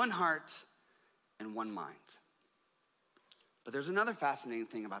one heart and one mind. But there's another fascinating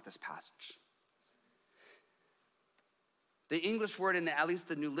thing about this passage. The English word at least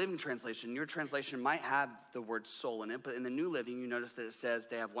the New Living Translation, your translation might have the word soul in it, but in the New Living, you notice that it says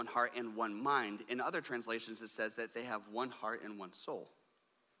they have one heart and one mind. In other translations, it says that they have one heart and one soul.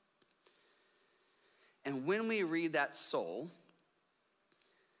 And when we read that soul,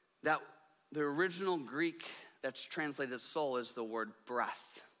 that the original Greek that's translated soul is the word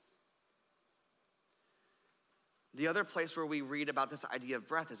breath. The other place where we read about this idea of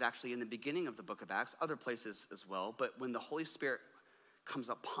breath is actually in the beginning of the book of Acts, other places as well. But when the Holy Spirit comes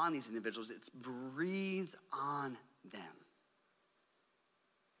upon these individuals, it's breathed on them.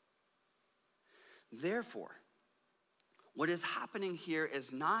 Therefore, what is happening here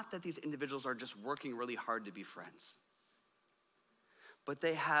is not that these individuals are just working really hard to be friends, but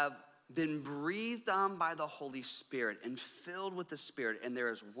they have been breathed on by the Holy Spirit and filled with the Spirit, and there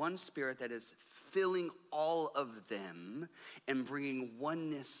is one Spirit that is filling all of them and bringing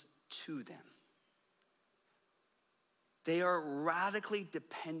oneness to them. They are radically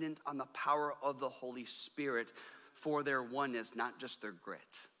dependent on the power of the Holy Spirit for their oneness, not just their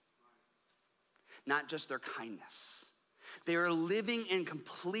grit, not just their kindness. They are living in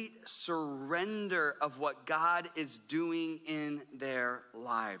complete surrender of what God is doing in their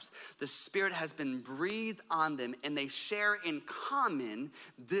lives. The Spirit has been breathed on them, and they share in common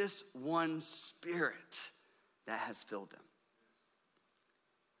this one Spirit that has filled them.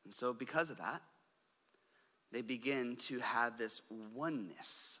 And so because of that, they begin to have this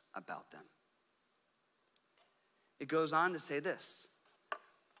oneness about them. It goes on to say this,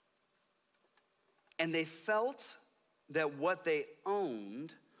 and they felt that what they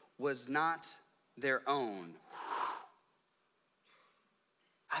owned was not their own.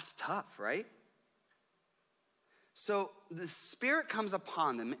 That's tough, right? So the Spirit comes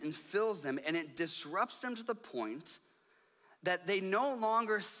upon them and fills them, and it disrupts them to the point that they no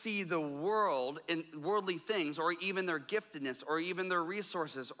longer see the world and worldly things, or even their giftedness, or even their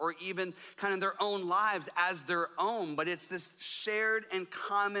resources, or even kind of their own lives as their own, but it's this shared and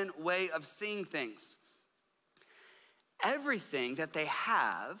common way of seeing things. everything that they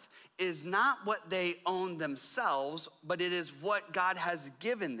have is not what they own themselves, but it is what God has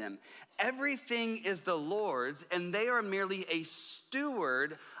given them. Everything is the Lord's, and they are merely a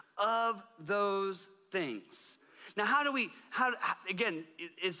steward of those things. Now, again,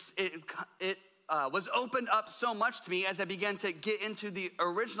 it was opened up so much to me as I began to get into the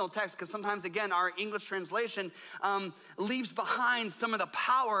original text, because sometimes, again, our English translation leaves behind some of the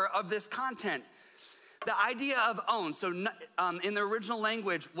power of this content. The idea of own, so in the original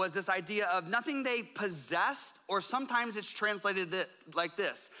language, was this idea of nothing they possessed, or sometimes it's translated like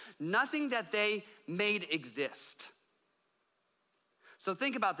this: nothing that they made exist. So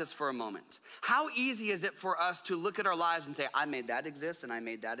think about this for a moment. How easy is it for us to look at our lives and say, I made that exist, and I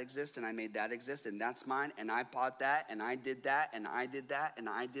made that exist, and I made that exist, and that's mine, and I bought that, and I did that, and I did that, and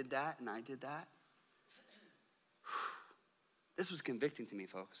I did that, and I did that? This was convicting to me,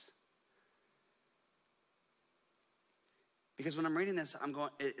 folks. Because when I'm reading this,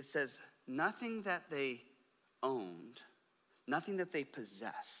 it says, nothing that they owned, nothing that they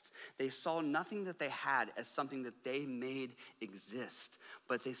possessed. They saw nothing that they had as something that they made exist,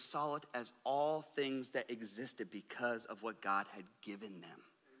 but they saw it as all things that existed because of what God had given them.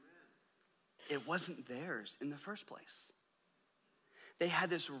 Amen. It wasn't theirs in the first place. They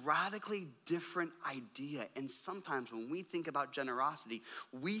had this radically different idea. And sometimes when we think about generosity,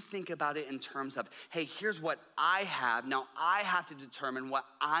 we think about it in terms of, hey, here's what I have. Now I have to determine what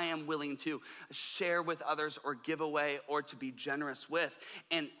I am willing to share with others or give away or to be generous with.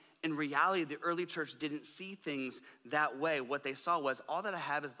 And in reality, the early church didn't see things that way. What they saw was, all that I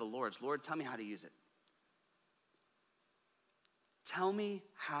have is the Lord's. Lord, tell me how to use it. Tell me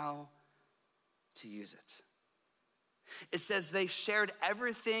how to use it. It says they shared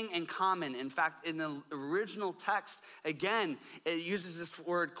everything in common. In fact, in the original text, again, it uses this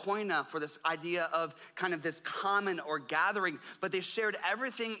word koina for this idea of kind of this common or gathering, but they shared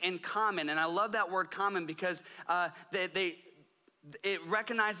everything in common. And I love that word common because it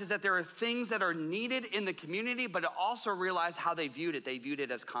recognizes that there are things that are needed in the community, but it also realized how they viewed it. They viewed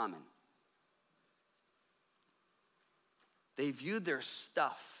it as common. They viewed their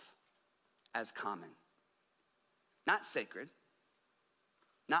stuff as common. Not sacred,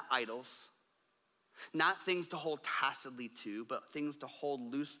 not idols, not things to hold tacitly to, but things to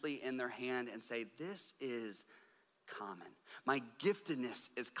hold loosely in their hand and say, this is common. My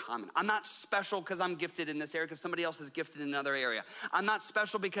giftedness is common. I'm not special because I'm gifted in this area because somebody else is gifted in another area. I'm not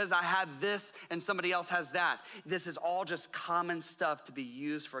special because I have this and somebody else has that. This is all just common stuff to be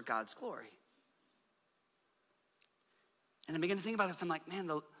used for God's glory. And I begin to think about this. I'm like, man,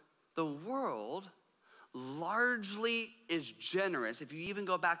 the world largely is generous. If you even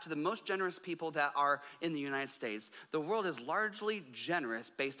go back to the most generous people that are in the United States, the world is largely generous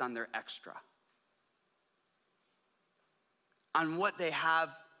based on their extra. On what they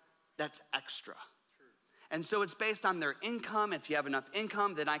have that's extra. And so it's based on their income. If you have enough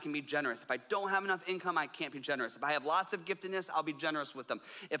income, then I can be generous. If I don't have enough income, I can't be generous. If I have lots of giftedness, I'll be generous with them.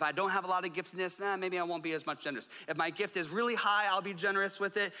 If I don't have a lot of giftedness, maybe I won't be as much generous. If my gift is really high, I'll be generous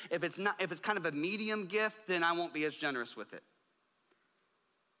with it. If it's kind of a medium gift, then I won't be as generous with it.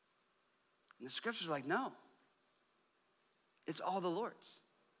 And the scriptures are like, no. It's all the Lord's.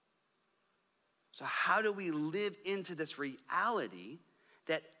 So how do we live into this reality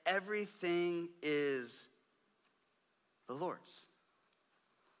that everything is the Lord's?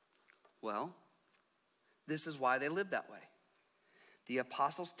 Well, this is why they lived that way. The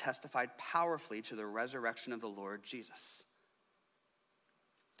apostles testified powerfully to the resurrection of the Lord Jesus.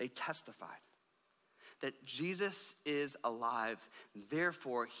 They testified that Jesus is alive,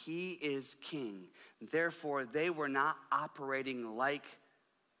 therefore he is king. Therefore, they were not operating like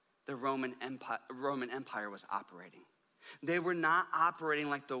the Roman Empire was operating. They were not operating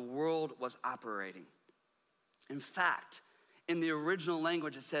like the world was operating. In fact, in the original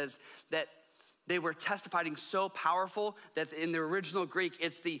language, it says that they were testifying so powerful that in the original Greek,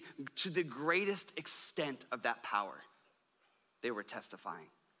 it's to the greatest extent of that power. They were testifying.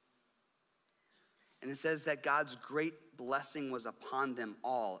 And it says that God's great blessing was upon them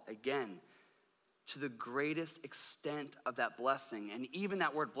all. Again, to the greatest extent of that blessing. And even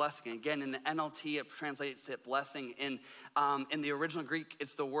that word blessing, again, in the NLT, it translates it blessing. In the original Greek,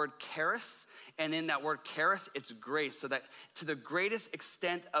 it's the word charis. And in that word charis, it's grace. So that to the greatest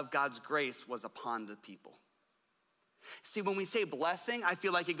extent of God's grace was upon the people. See, when we say blessing, I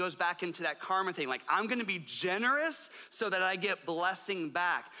feel like it goes back into that karma thing. Like, I'm gonna be generous so that I get blessing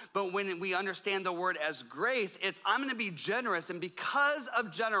back. But when we understand the word as grace, it's I'm gonna be generous. And because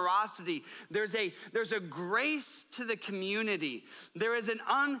of generosity, there's a grace to the community. There's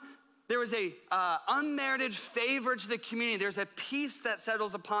There is a unmerited favor to the community. There's a peace that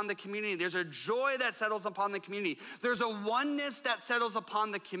settles upon the community. There's a joy that settles upon the community. There's a oneness that settles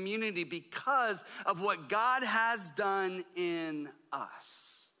upon the community because of what God has done in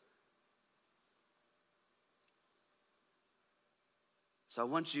us. So I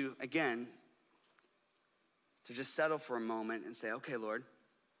want you, again, to just settle for a moment and say, okay, Lord,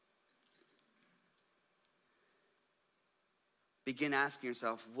 begin asking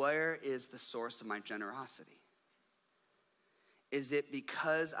yourself, where is the source of my generosity? Is it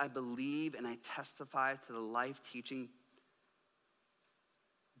because I believe and I testify to the life-teaching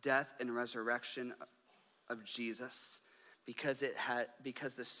death and resurrection of Jesus? Because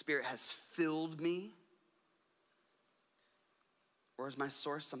the Spirit has filled me? Or is my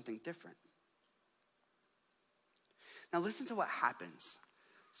source something different? Now listen to what happens.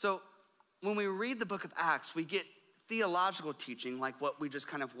 So when we read the book of Acts, we get theological teaching like what we just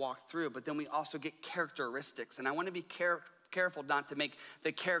kind of walked through, but then we also get characteristics. And I want to be careful not to make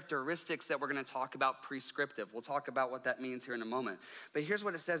the characteristics that we're going to talk about prescriptive. We'll talk about what that means here in a moment. But here's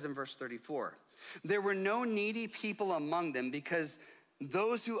what it says in verse 34. There were no needy people among them because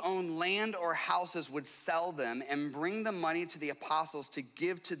those who owned land or houses would sell them and bring the money to the apostles to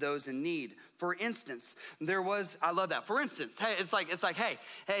give to those in need. For instance, I love that. For instance, hey, it's like,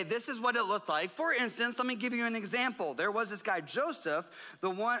 hey, this is what it looked like. For instance, let me give you an example. There was this guy, Joseph,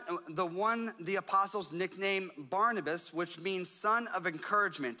 the one the apostles nicknamed Barnabas, which means son of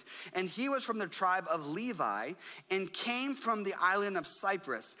encouragement. And he was from the tribe of Levi and came from the island of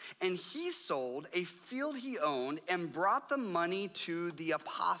Cyprus. And he sold a field he owned and brought the money to the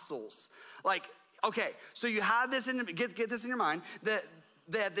apostles. Like, okay, so you have this, get this in your mind, that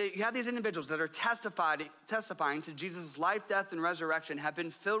you have these individuals that are testifying to Jesus' life, death, and resurrection, have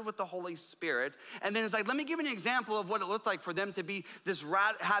been filled with the Holy Spirit. And then it's like, let me give an example of what it looked like for them to be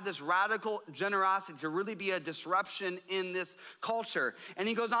have this radical generosity, to really be a disruption in this culture. And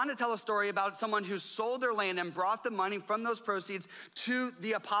he goes on to tell a story about someone who sold their land and brought the money from those proceeds to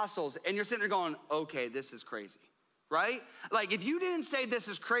the apostles. And you're sitting there going, okay, this is crazy, right? Like, if you didn't say this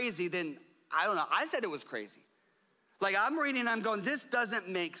is crazy, then I don't know. I said it was crazy. Like, I'm reading and I'm going, this doesn't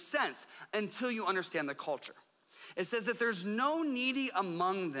make sense until you understand the culture. It says that there's no needy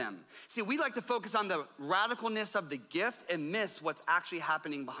among them. See, we like to focus on the radicalness of the gift and miss what's actually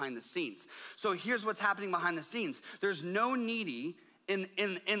happening behind the scenes. So here's what's happening behind the scenes. There's no needy in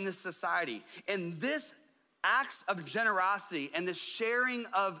this society. And this acts of generosity and the sharing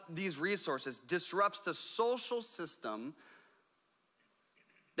of these resources disrupts the social system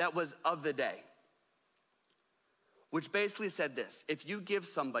that was of the day. Which basically said this: if you give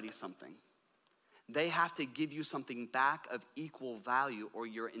somebody something, they have to give you something back of equal value or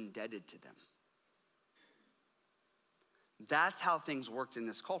you're indebted to them. That's how things worked in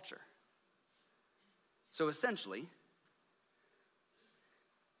this culture. So essentially,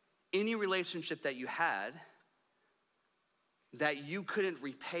 any relationship that you had that you couldn't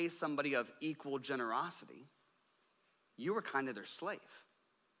repay somebody of equal generosity, you were kind of their slave.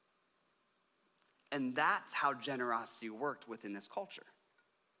 And that's how generosity worked within this culture.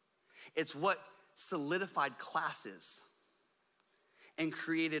 It's what solidified classes and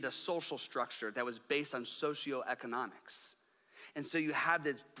created a social structure that was based on socioeconomics. And so you had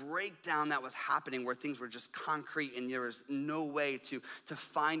this breakdown that was happening where things were just concrete and there was no way to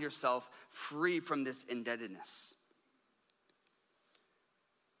find yourself free from this indebtedness.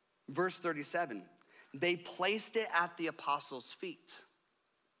 Verse 37, they placed it at the apostles' feet.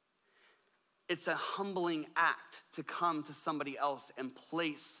 It's a humbling act to come to somebody else and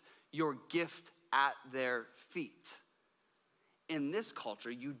place your gift at their feet. In this culture,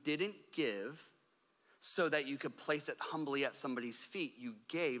 you didn't give so that you could place it humbly at somebody's feet. You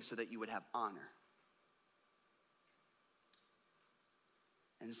gave so that you would have honor.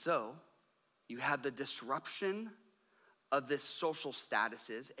 And so, you have the disruption of this social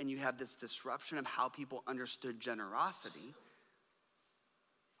statuses, and you have this disruption of how people understood generosity,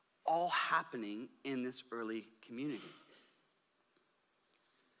 all happening in this early community.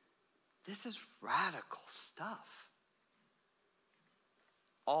 This is radical stuff.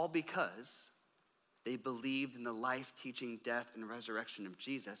 All because they believed in the life, teaching, death, and resurrection of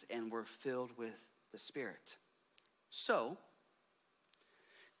Jesus and were filled with the Spirit. So,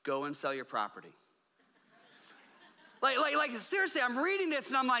 go and sell your property. Like seriously, I'm reading this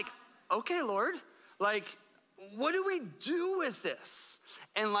and I'm like, okay, Lord, like, what do we do with this?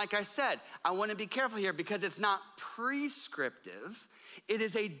 And like I said, I want to be careful here because it's not prescriptive. It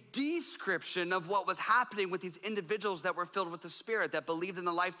is a description of what was happening with these individuals that were filled with the Spirit, that believed in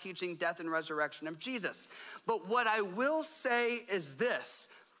the life, teaching, death, and resurrection of Jesus. But what I will say is this: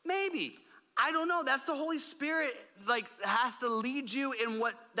 Maybe. I don't know. That's the Holy Spirit, has to lead you in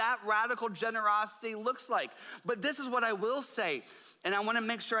what that radical generosity looks like. But this is what I will say, and I want to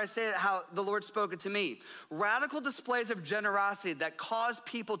make sure I say it how the Lord spoke it to me. Radical displays of generosity that cause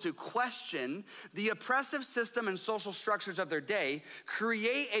people to question the oppressive system and social structures of their day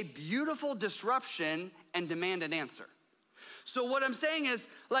create a beautiful disruption and demand an answer. So what I'm saying is,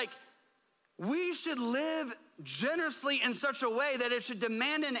 we should live generously in such a way that it should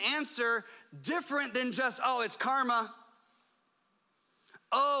demand an answer different than just, oh, it's karma.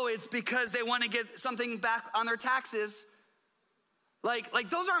 Oh, it's because they want to get something back on their taxes. Like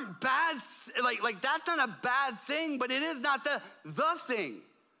those aren't bad, that's not a bad thing, but it is not the thing.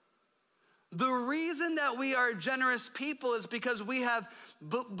 The reason that we are generous people is because we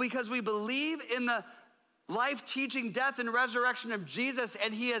believe in the life, teaching, death, and resurrection of Jesus,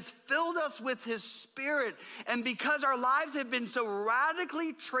 and he has filled us with his Spirit. And because our lives have been so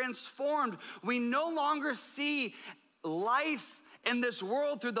radically transformed, we no longer see life in this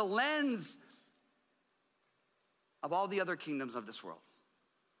world through the lens of all the other kingdoms of this world.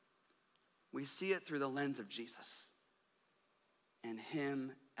 We see it through the lens of Jesus and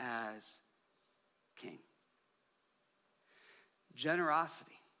him as King.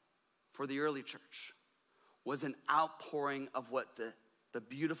 Generosity for the early church was an outpouring of what the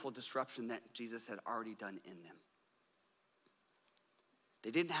beautiful disruption that Jesus had already done in them.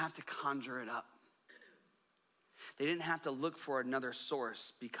 They didn't have to conjure it up. They didn't have to look for another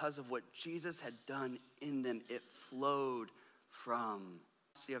source. Because of what Jesus had done in them, it flowed from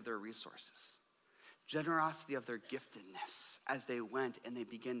their resources. Generosity of their giftedness as they went and they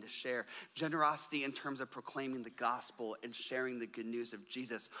began to share. Generosity in terms of proclaiming the gospel and sharing the good news of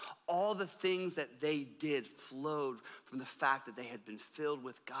Jesus. All the things that they did flowed from the fact that they had been filled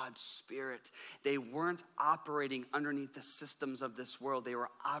with God's Spirit. They weren't operating underneath the systems of this world. They were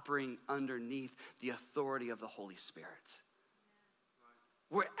operating underneath the authority of the Holy Spirit.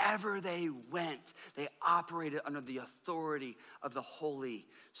 Wherever they went, they operated under the authority of the Holy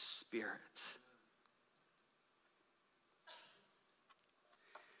Spirit.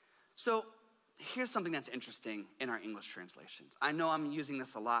 So here's something that's interesting in our English translations. I know I'm using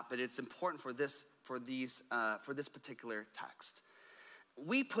this a lot, but it's important for this particular text.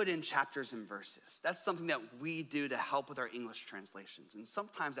 We put in chapters and verses. That's something that we do to help with our English translations. And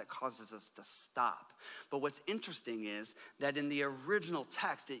sometimes that causes us to stop. But what's interesting is that in the original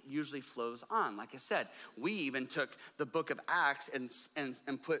text, it usually flows on. Like I said, we even took the book of Acts and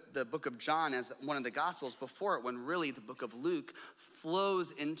put the book of John as one of the gospels before it, when really the book of Luke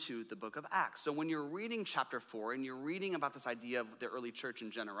flows into the book of Acts. So when you're reading chapter 4 and you're reading about this idea of the early church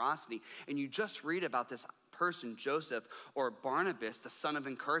and generosity, and you just read about this person, Joseph or Barnabas, the son of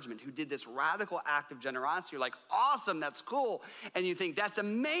encouragement, who did this radical act of generosity, you're like, awesome, that's cool. And you think, that's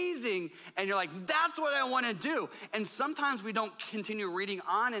amazing. And you're like, that's what I want to do. And sometimes we don't continue reading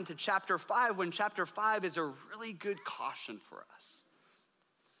on into chapter 5 when chapter 5 is a really good caution for us.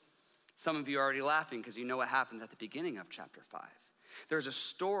 Some of you are already laughing because you know what happens at the beginning of chapter 5. There's a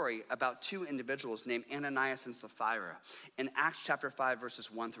story about two individuals named Ananias and Sapphira in Acts chapter 5,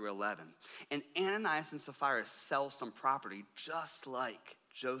 verses 1 through 11. And Ananias and Sapphira sell some property just like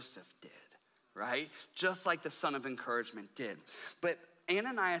Joseph did, right? Just like the son of encouragement did. But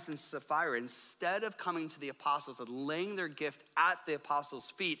Ananias and Sapphira, instead of coming to the apostles and laying their gift at the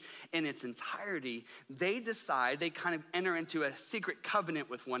apostles' feet in its entirety, they kind of enter into a secret covenant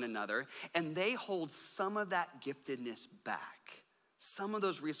with one another, and they hold some of that giftedness back. Some of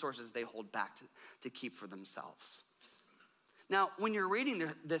those resources they hold back to keep for themselves. Now, when you're reading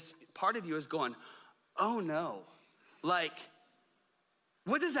this, part of you is going, oh no,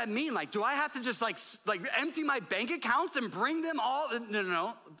 what does that mean? Do I have to just empty my bank accounts and bring them all?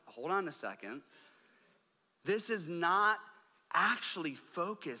 No, hold on a second. This is not actually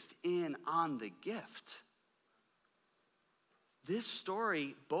focused in on the gift. This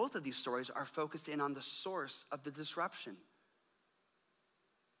story, both of these stories are focused in on the source of the disruption.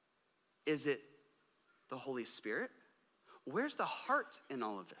 Is it the Holy Spirit? Where's the heart in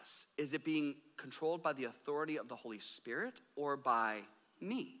all of this? Is it being controlled by the authority of the Holy Spirit or by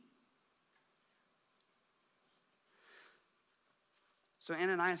me? So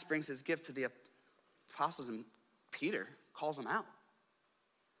Ananias brings his gift to the apostles, and Peter calls him out.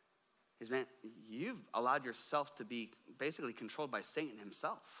 He's, man, you've allowed yourself to be basically controlled by Satan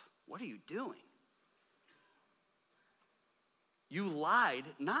himself. What are you doing? You lied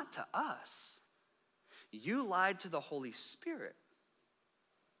not to us. You lied to the Holy Spirit.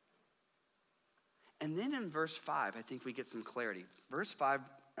 And then in verse 5, I think we get some clarity. Verse 5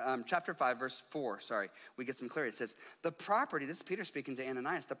 chapter 5, verse 4, we get some clarity. It says, the property, this is Peter speaking to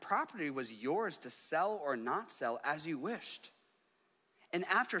Ananias, the property was yours to sell or not sell as you wished. And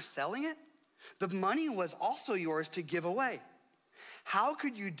after selling it, the money was also yours to give away. How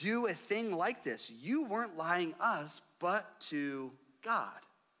could you do a thing like this? You weren't lying us, but to God.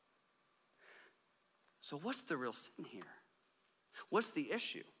 So what's the real sin here? What's the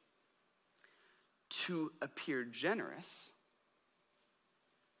issue? To appear generous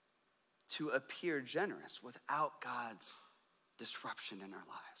without God's disruption in our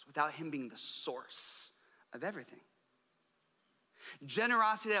lives, without him being the source of everything.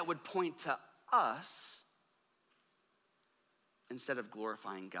 Generosity that would point to us instead of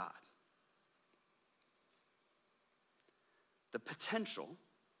glorifying God. The potential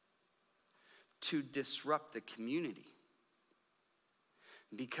to disrupt the community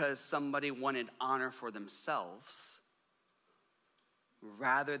because somebody wanted honor for themselves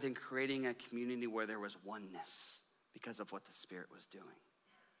rather than creating a community where there was oneness because of what the Spirit was doing.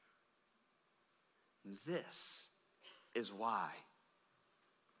 This is why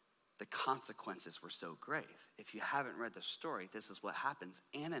the consequences were so grave. If you haven't read the story, this is what happens.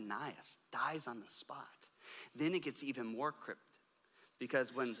 Ananias dies on the spot. Then it gets even more cryptic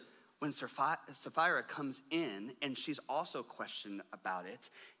because when Sapphira comes in and she's also questioned about it,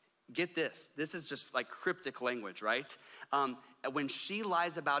 get this is just like cryptic language, right? When she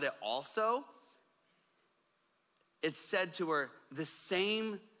lies about it also, it's said to her, the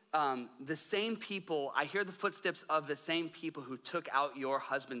same people, I hear the footsteps of the same people who took out your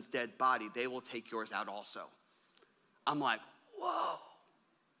husband's dead body, they will take yours out also. I'm like, whoa,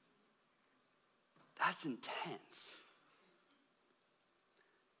 that's intense.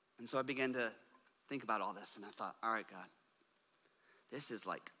 And so I began to think about all this and I thought, all right, God, this is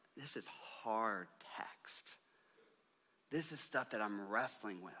hard text. This is stuff that I'm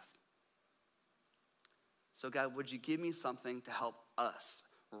wrestling with. So God, would you give me something to help us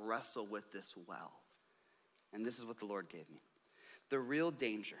wrestle with this well? And this is what the Lord gave me. The real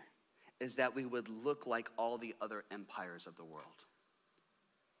danger is that we would look like all the other empires of the world.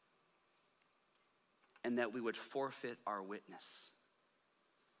 And that we would forfeit our witness.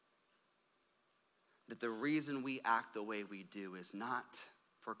 That the reason we act the way we do is not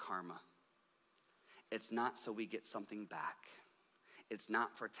for karma. It's not so we get something back. It's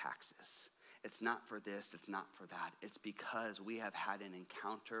not for taxes. It's not for this, it's not for that. It's because we have had an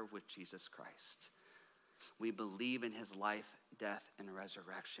encounter with Jesus Christ. We believe in his life, death, and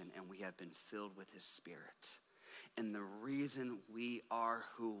resurrection, and we have been filled with his Spirit. And the reason we are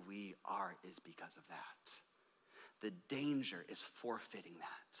who we are is because of that. The danger is forfeiting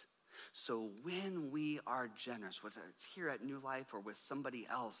that. So when we are generous, whether it's here at New Life or with somebody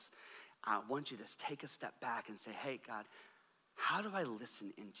else, I want you to take a step back and say, hey, God, how do I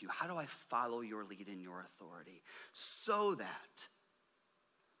listen into you? How do I follow your lead and your authority so that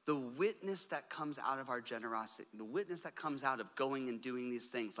the witness that comes out of our generosity, the witness that comes out of going and doing these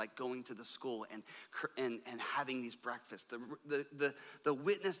things, like going to the school and having these breakfasts, the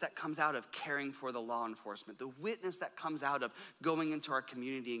witness that comes out of caring for the law enforcement, the witness that comes out of going into our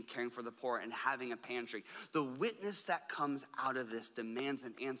community and caring for the poor and having a pantry, the witness that comes out of this demands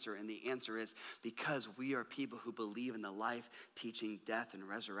an answer, and the answer is because we are people who believe in the life, teaching, death, and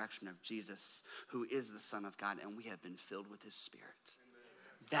resurrection of Jesus, who is the Son of God, and we have been filled with his Spirit.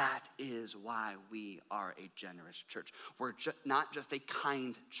 That is why we are a generous church. We're not just a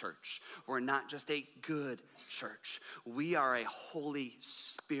kind church. We're not just a good church. We are a Holy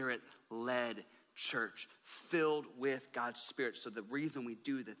Spirit-led church filled with God's Spirit. So the reason we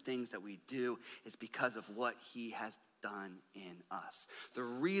do the things that we do is because of what he has done in us. The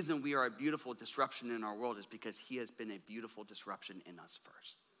reason we are a beautiful disruption in our world is because he has been a beautiful disruption in us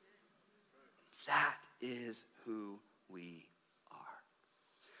first. That is who we are.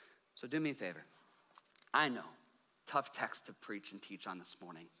 So do me a favor. I know, tough text to preach and teach on this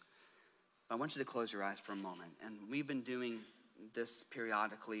morning. But I want you to close your eyes for a moment. And we've been doing this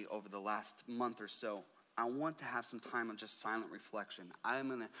periodically over the last month or so. I want to have some time of just silent reflection. I'm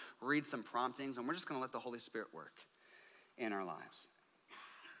going to read some promptings, and we're just going to let the Holy Spirit work in our lives.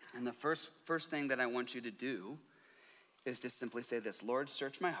 And the first thing that I want you to do is just simply say this: Lord,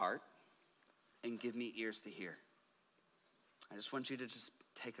 search my heart and give me ears to hear. I just want you to just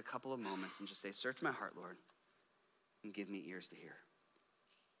take a couple of moments and just say, search my heart, Lord, and give me ears to hear.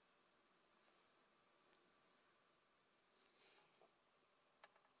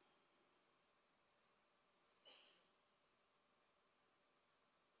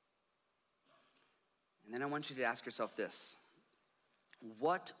 And then I want you to ask yourself this: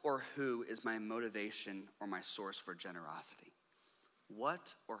 what or who is my motivation or my source for generosity?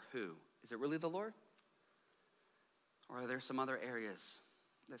 What or who? Is it really the Lord? Or are there some other areas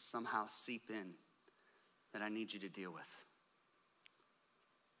that somehow seep in that I need you to deal with?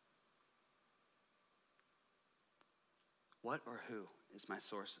 What or who is my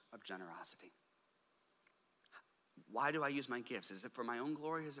source of generosity? Why do I use my gifts? Is it for my own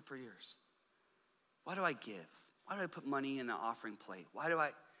glory or is it for yours? Why do I give? Why do I put money in the offering plate? Why do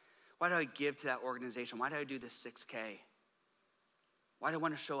I give to that organization? Why do I do this 6K? Why do I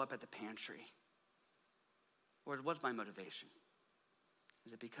want to show up at the pantry? Lord, what's my motivation?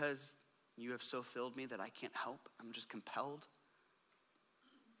 Is it because you have so filled me that I can't help? I'm just compelled?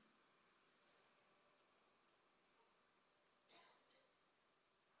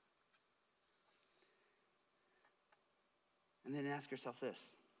 And then ask yourself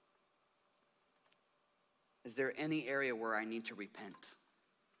this. Is there any area where I need to repent?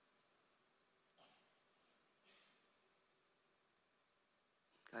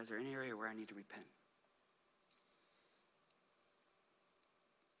 Guys, is there any area where I need to repent?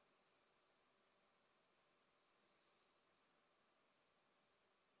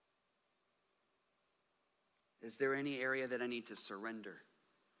 Is there any area that I need to surrender?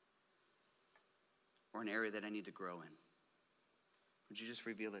 Or an area that I need to grow in? Would you just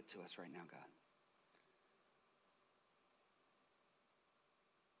reveal it to us right now, God?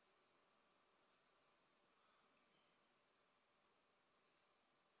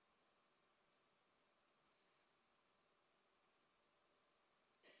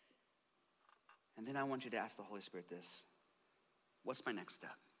 And then I want you to ask the Holy Spirit this. What's my next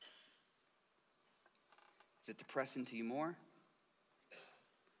step? Is it to press into you more?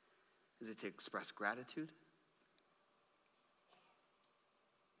 Is it to express gratitude?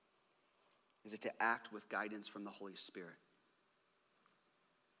 Is it to act with guidance from the Holy Spirit?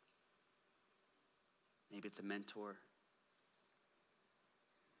 Maybe it's a mentor.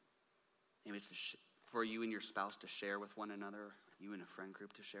 Maybe it's for you and your spouse to share with one another, you and a friend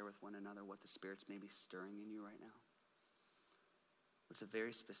group to share with one another what the Spirit's maybe stirring in you right now. What's a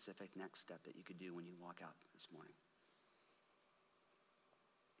very specific next step that you could do when you walk out this morning?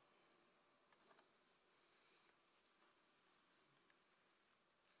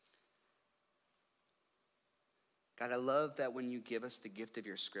 God, I love that when you give us the gift of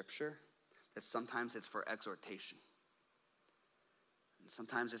your scripture, that sometimes it's for exhortation. And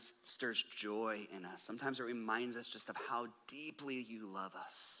sometimes it stirs joy in us. Sometimes it reminds us just of how deeply you love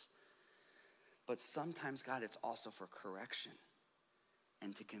us. But sometimes, God, it's also for correction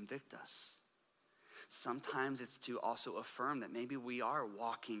and to convict us. Sometimes it's to also affirm that maybe we are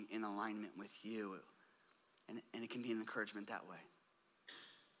walking in alignment with you. And it can be an encouragement that way.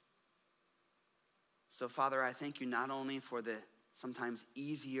 So, Father, I thank you not only for the sometimes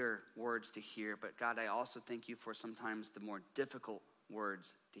easier words to hear, but God, I also thank you for sometimes the more difficult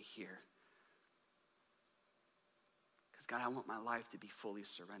words to hear. Because, God, I want my life to be fully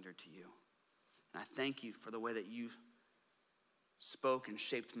surrendered to you. And I thank you for the way that you spoke and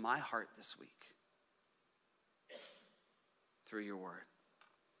shaped my heart this week through your word.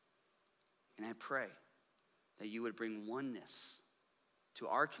 And I pray that you would bring oneness to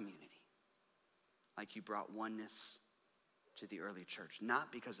our community like you brought oneness to the early church.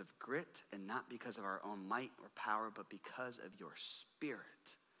 Not because of grit and not because of our own might or power, but because of your Spirit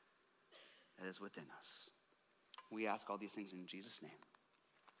that is within us. We ask all these things in Jesus' name.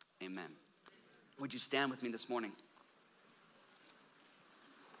 Amen. Would you stand with me this morning?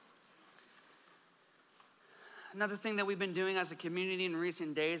 Another thing that we've been doing as a community in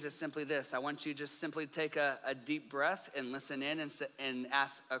recent days is simply this. I want you to just simply take a deep breath and listen in and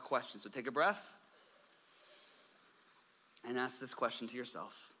ask a question. So take a breath and ask this question to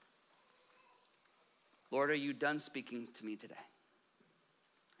yourself. Lord, are you done speaking to me today?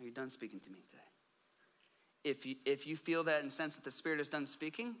 Are you done speaking to me today? If you feel that and sense that the Spirit is done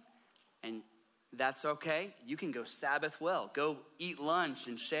speaking, and that's okay, you can go Sabbath well. Go eat lunch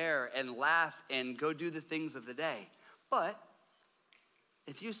and share and laugh and go do the things of the day. But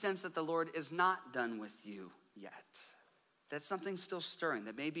if you sense that the Lord is not done with you yet, that something's still stirring,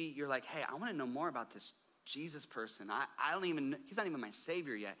 that maybe you're like, hey, I want to know more about this Jesus person. He's not even my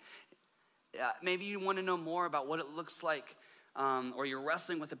Savior yet. Maybe you want to know more about what it looks like, or you're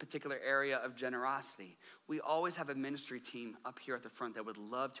wrestling with a particular area of generosity. We always have a ministry team up here at the front that would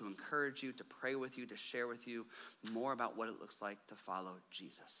love to encourage you, to pray with you, to share with you more about what it looks like to follow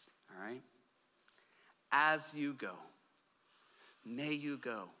Jesus, all right? As you go, may you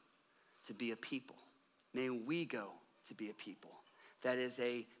go to be a people. May we go to be a people that is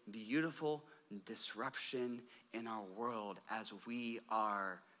a beautiful disruption in our world as we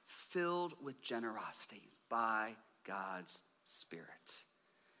are filled with generosity by God's Spirit.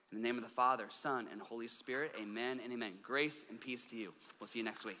 In the name of the Father, Son, and Holy Spirit, amen and amen. Grace and peace to you. We'll see you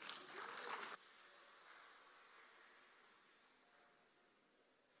next week.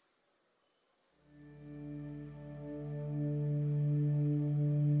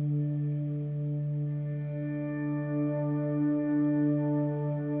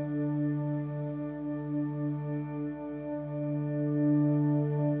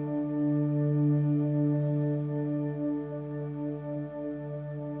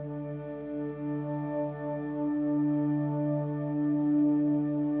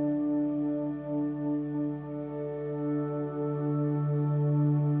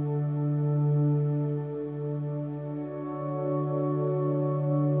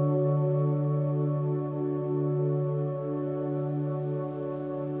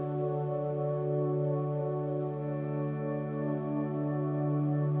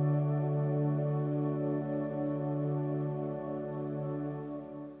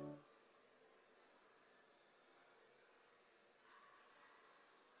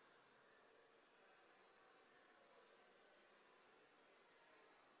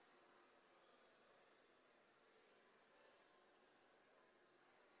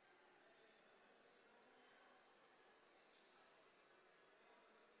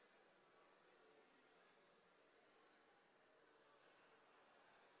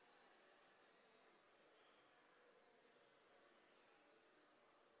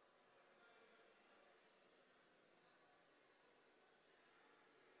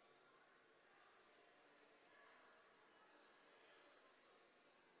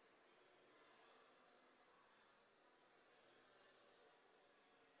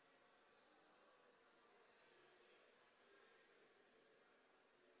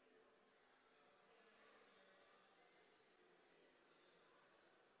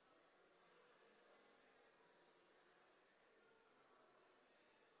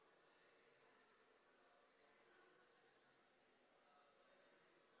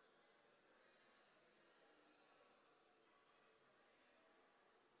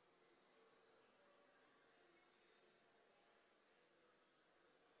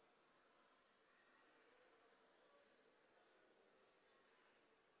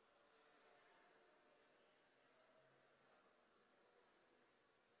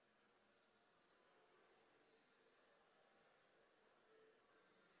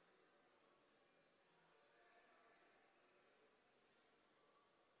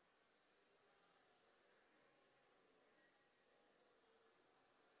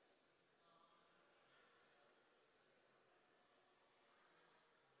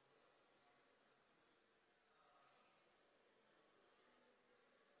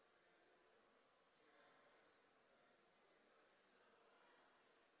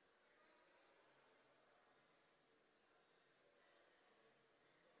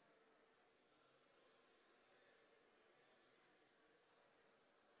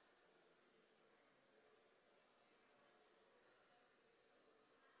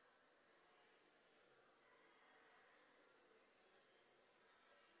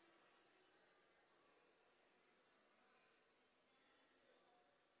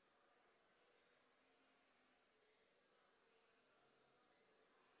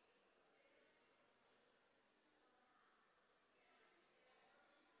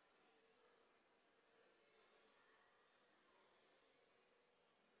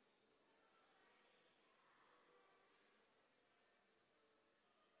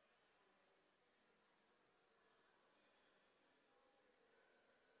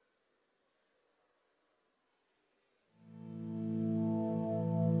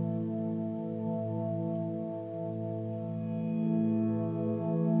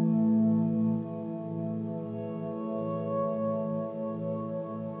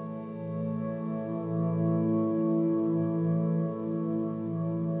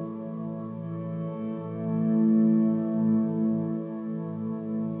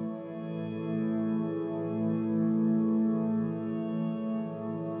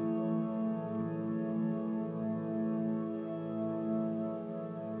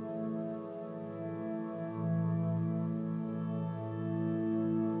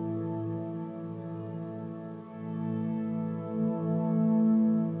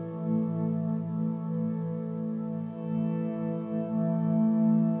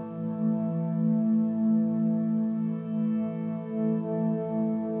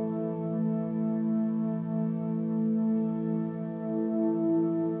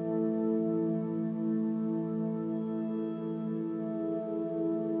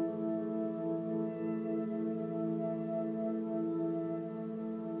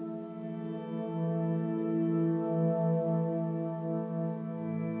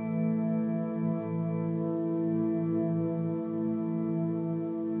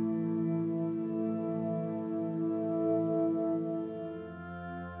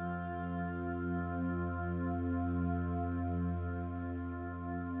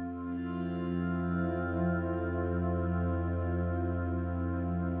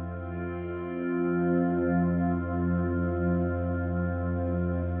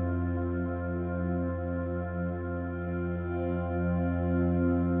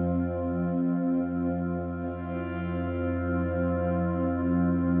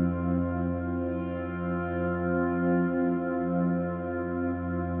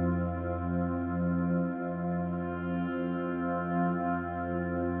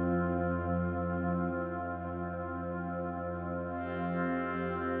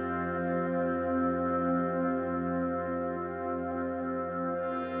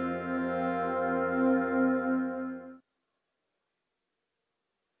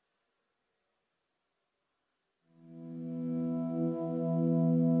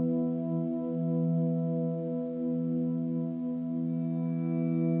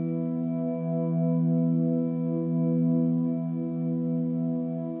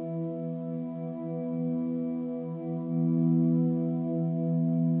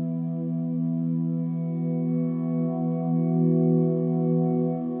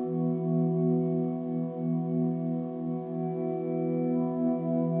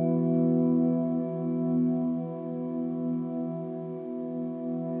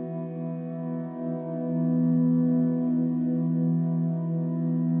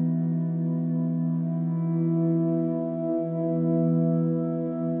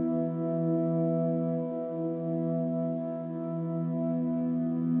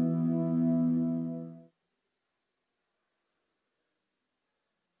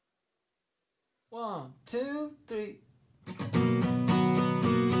 1, 2, 3.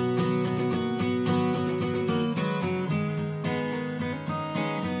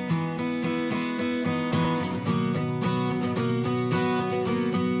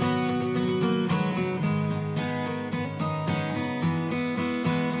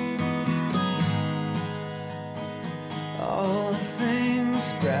 All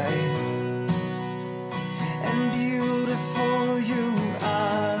things bright and beautiful you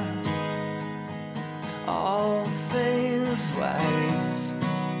are, all things wise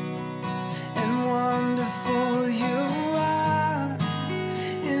and wonderful you are.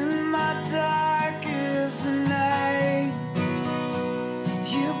 In my darkest night,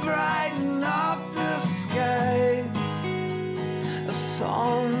 you brighten up the skies, a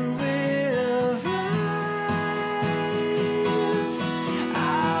song will rise.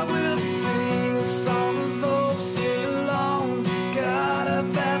 I will sing a song of hope, sing along. God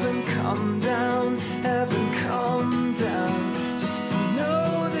of heaven, come down, heaven, come down. Just to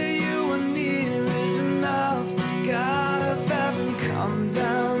know that you are near is enough. God of heaven, come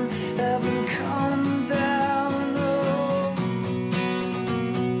down, heaven, come down. Oh.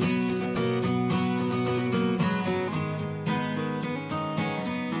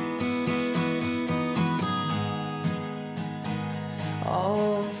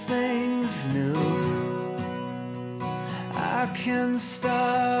 All things new, I can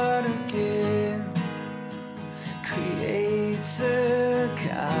start again. Creator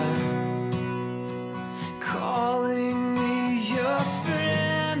God, calling me your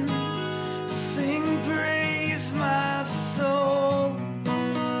friend. Sing praise, my soul,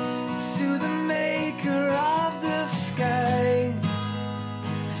 to the maker of the skies.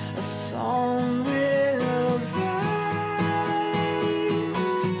 A song will rise.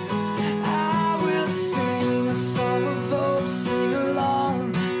 I will sing a song of hope, sing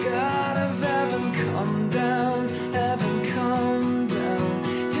along. God of heaven, come down, heaven, come down.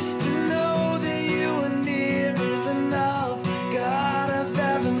 Just to know that you are near is enough. God of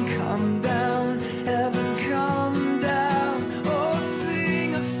heaven, come down, heaven, come down. Oh,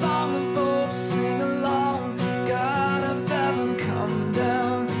 sing a song of hope, sing along. God of heaven, come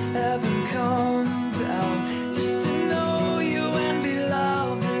down, heaven, come down. Just to know you and be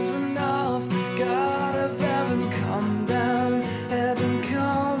loved is enough. God of heaven, come down, heaven,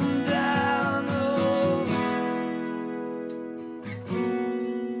 come down. Oh.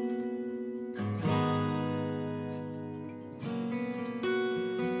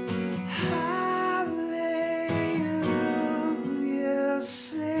 Hallelujah,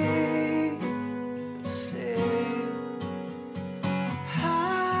 sing, sing.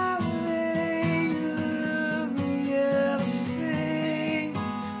 Hallelujah, sing,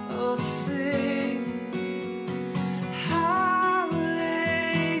 oh sing.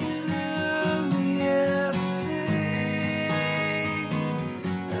 Hallelujah, sing.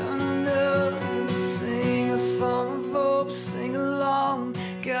 Oh no, sing a song of hope, sing along.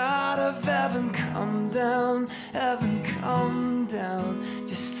 God of heaven, come down, heaven, come down.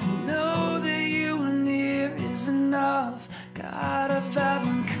 Just to know that you are near is enough. God of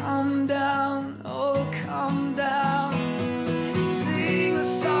heaven, come down, oh come down. Sing a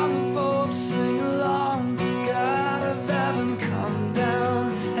song of hope, sing along. God of heaven, come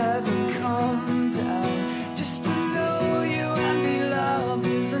down, heaven, come down. Just to know you and be loved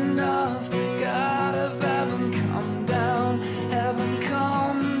is enough. God of heaven, come down, heaven,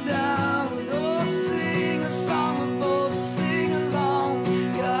 come down. Oh, sing a song of hope, sing along.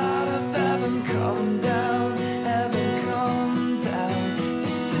 God of heaven, come down, heaven, come down.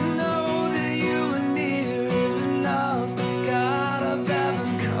 Just to know that you are near is enough. God of heaven,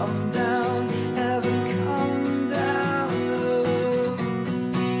 come down, heaven, come down. Oh.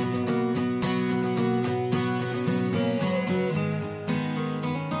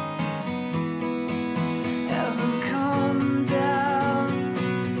 Heaven, come down,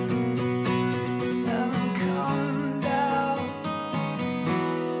 heaven, come down.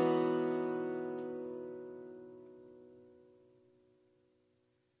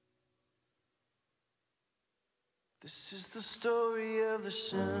 This is the story of the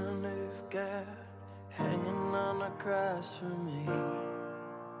Son of God hanging on a cross for me.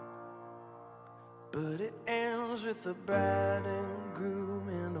 But it ends with the bride and groom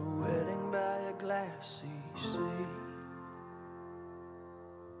in a wedding by a glassy sea.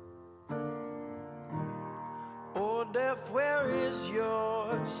 Oh, death, where is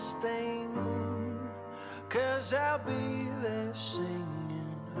your sting? 'Cause I'll be there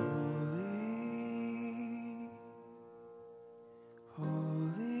singing, holy,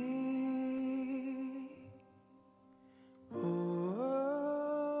 holy, oh.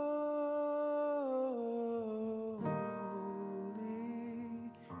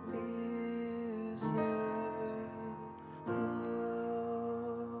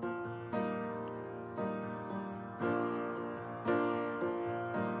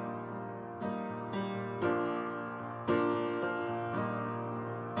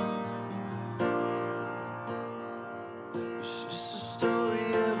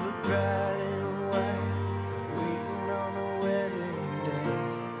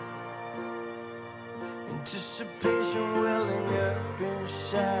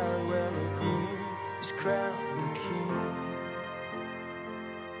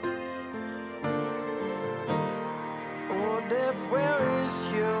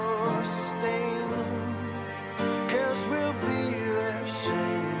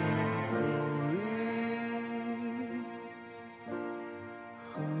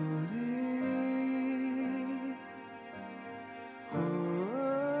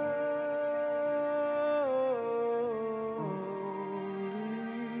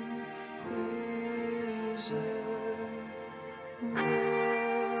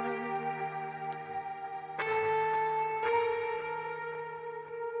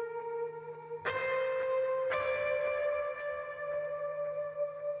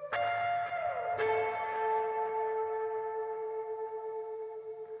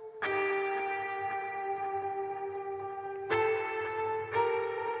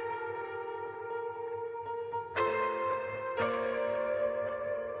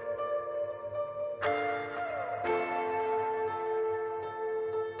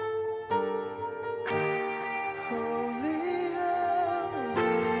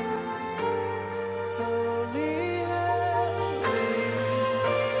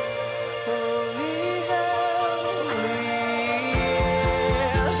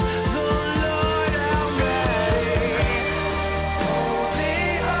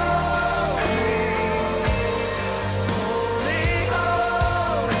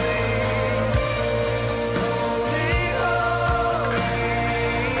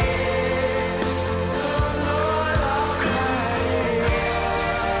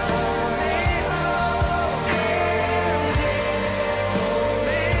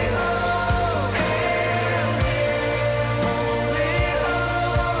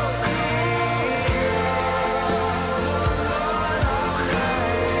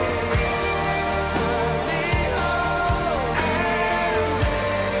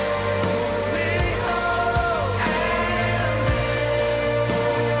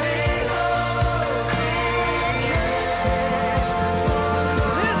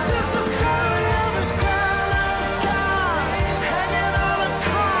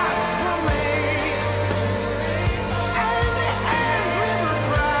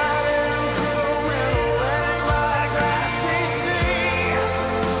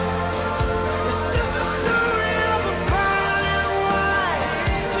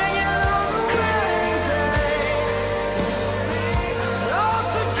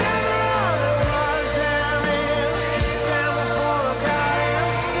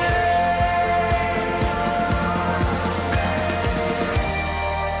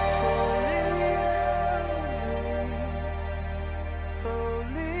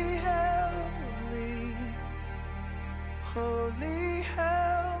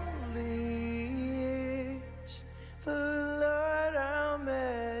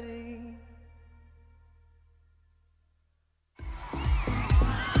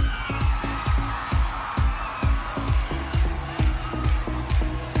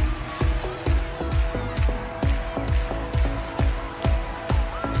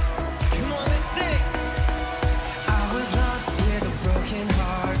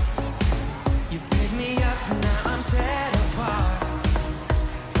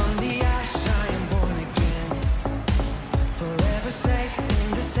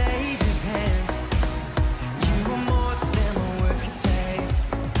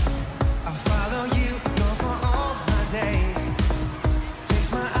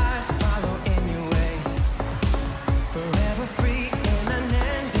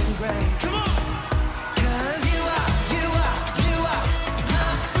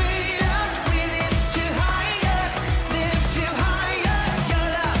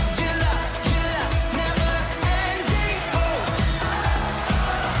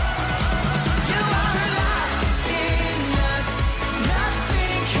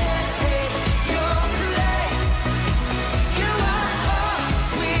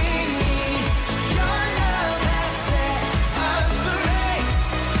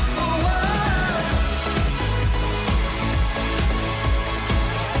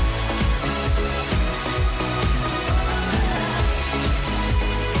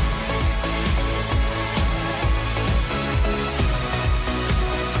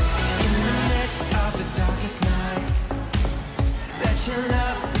 your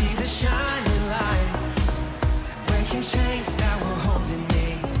love be the shining light, breaking chains that were holding me.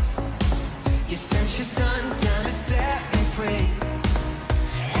 You sent your son down to set me free.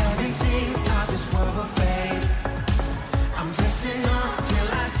 Everything of this world will fade. I'm pressing on till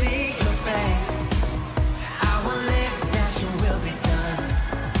I see your face. I will live that your will be done.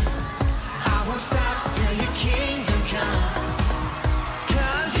 I won't stop till your kingdom comes.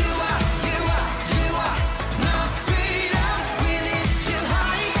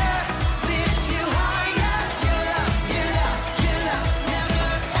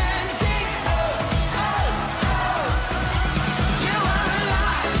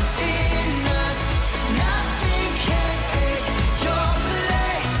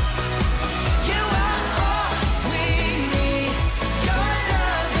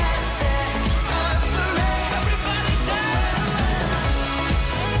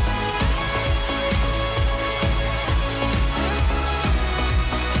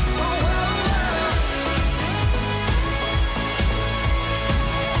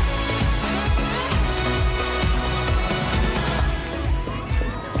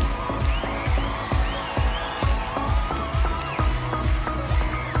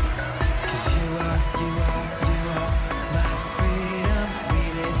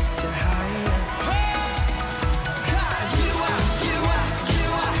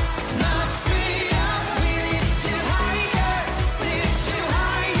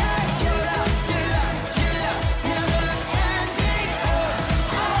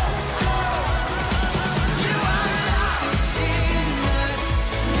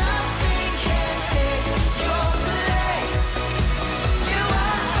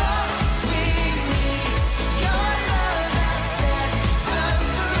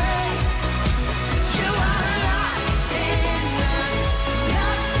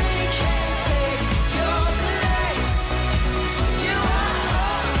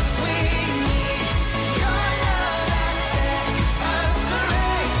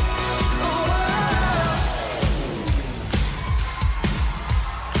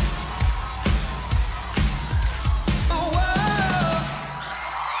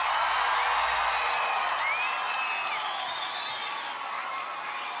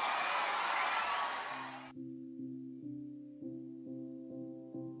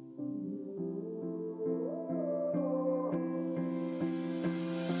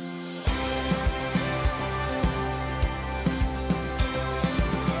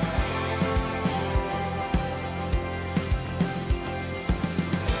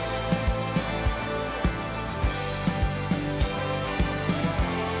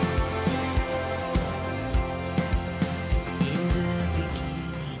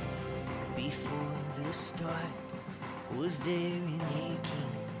 Was there an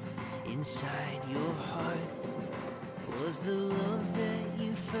aching inside your heart? Was the love that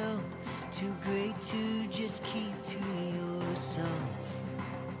you felt too great to just keep to yourself?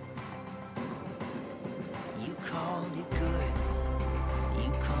 You called it good,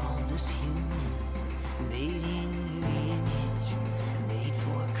 you called us human, made in your image, made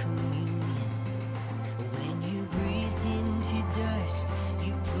for communion. When you breathed into dust,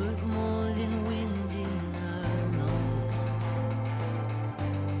 you put more than wind in our lungs.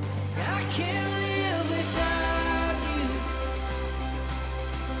 I can't live without you.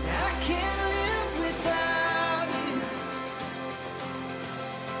 I can't live without you.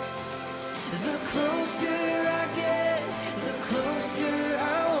 The closer I get, the closer I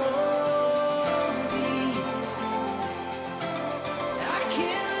won't be. I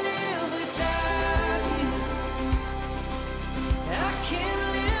can't live without you. I can't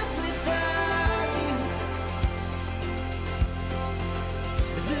live without you.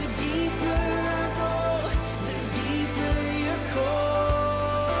 The deeper I go, the deeper you're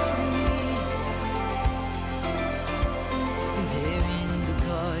calling me. There in the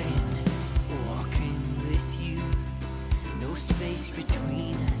garden, walking with you. No space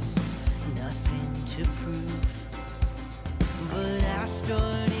between us, nothing to prove. But I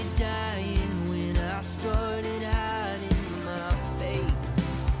started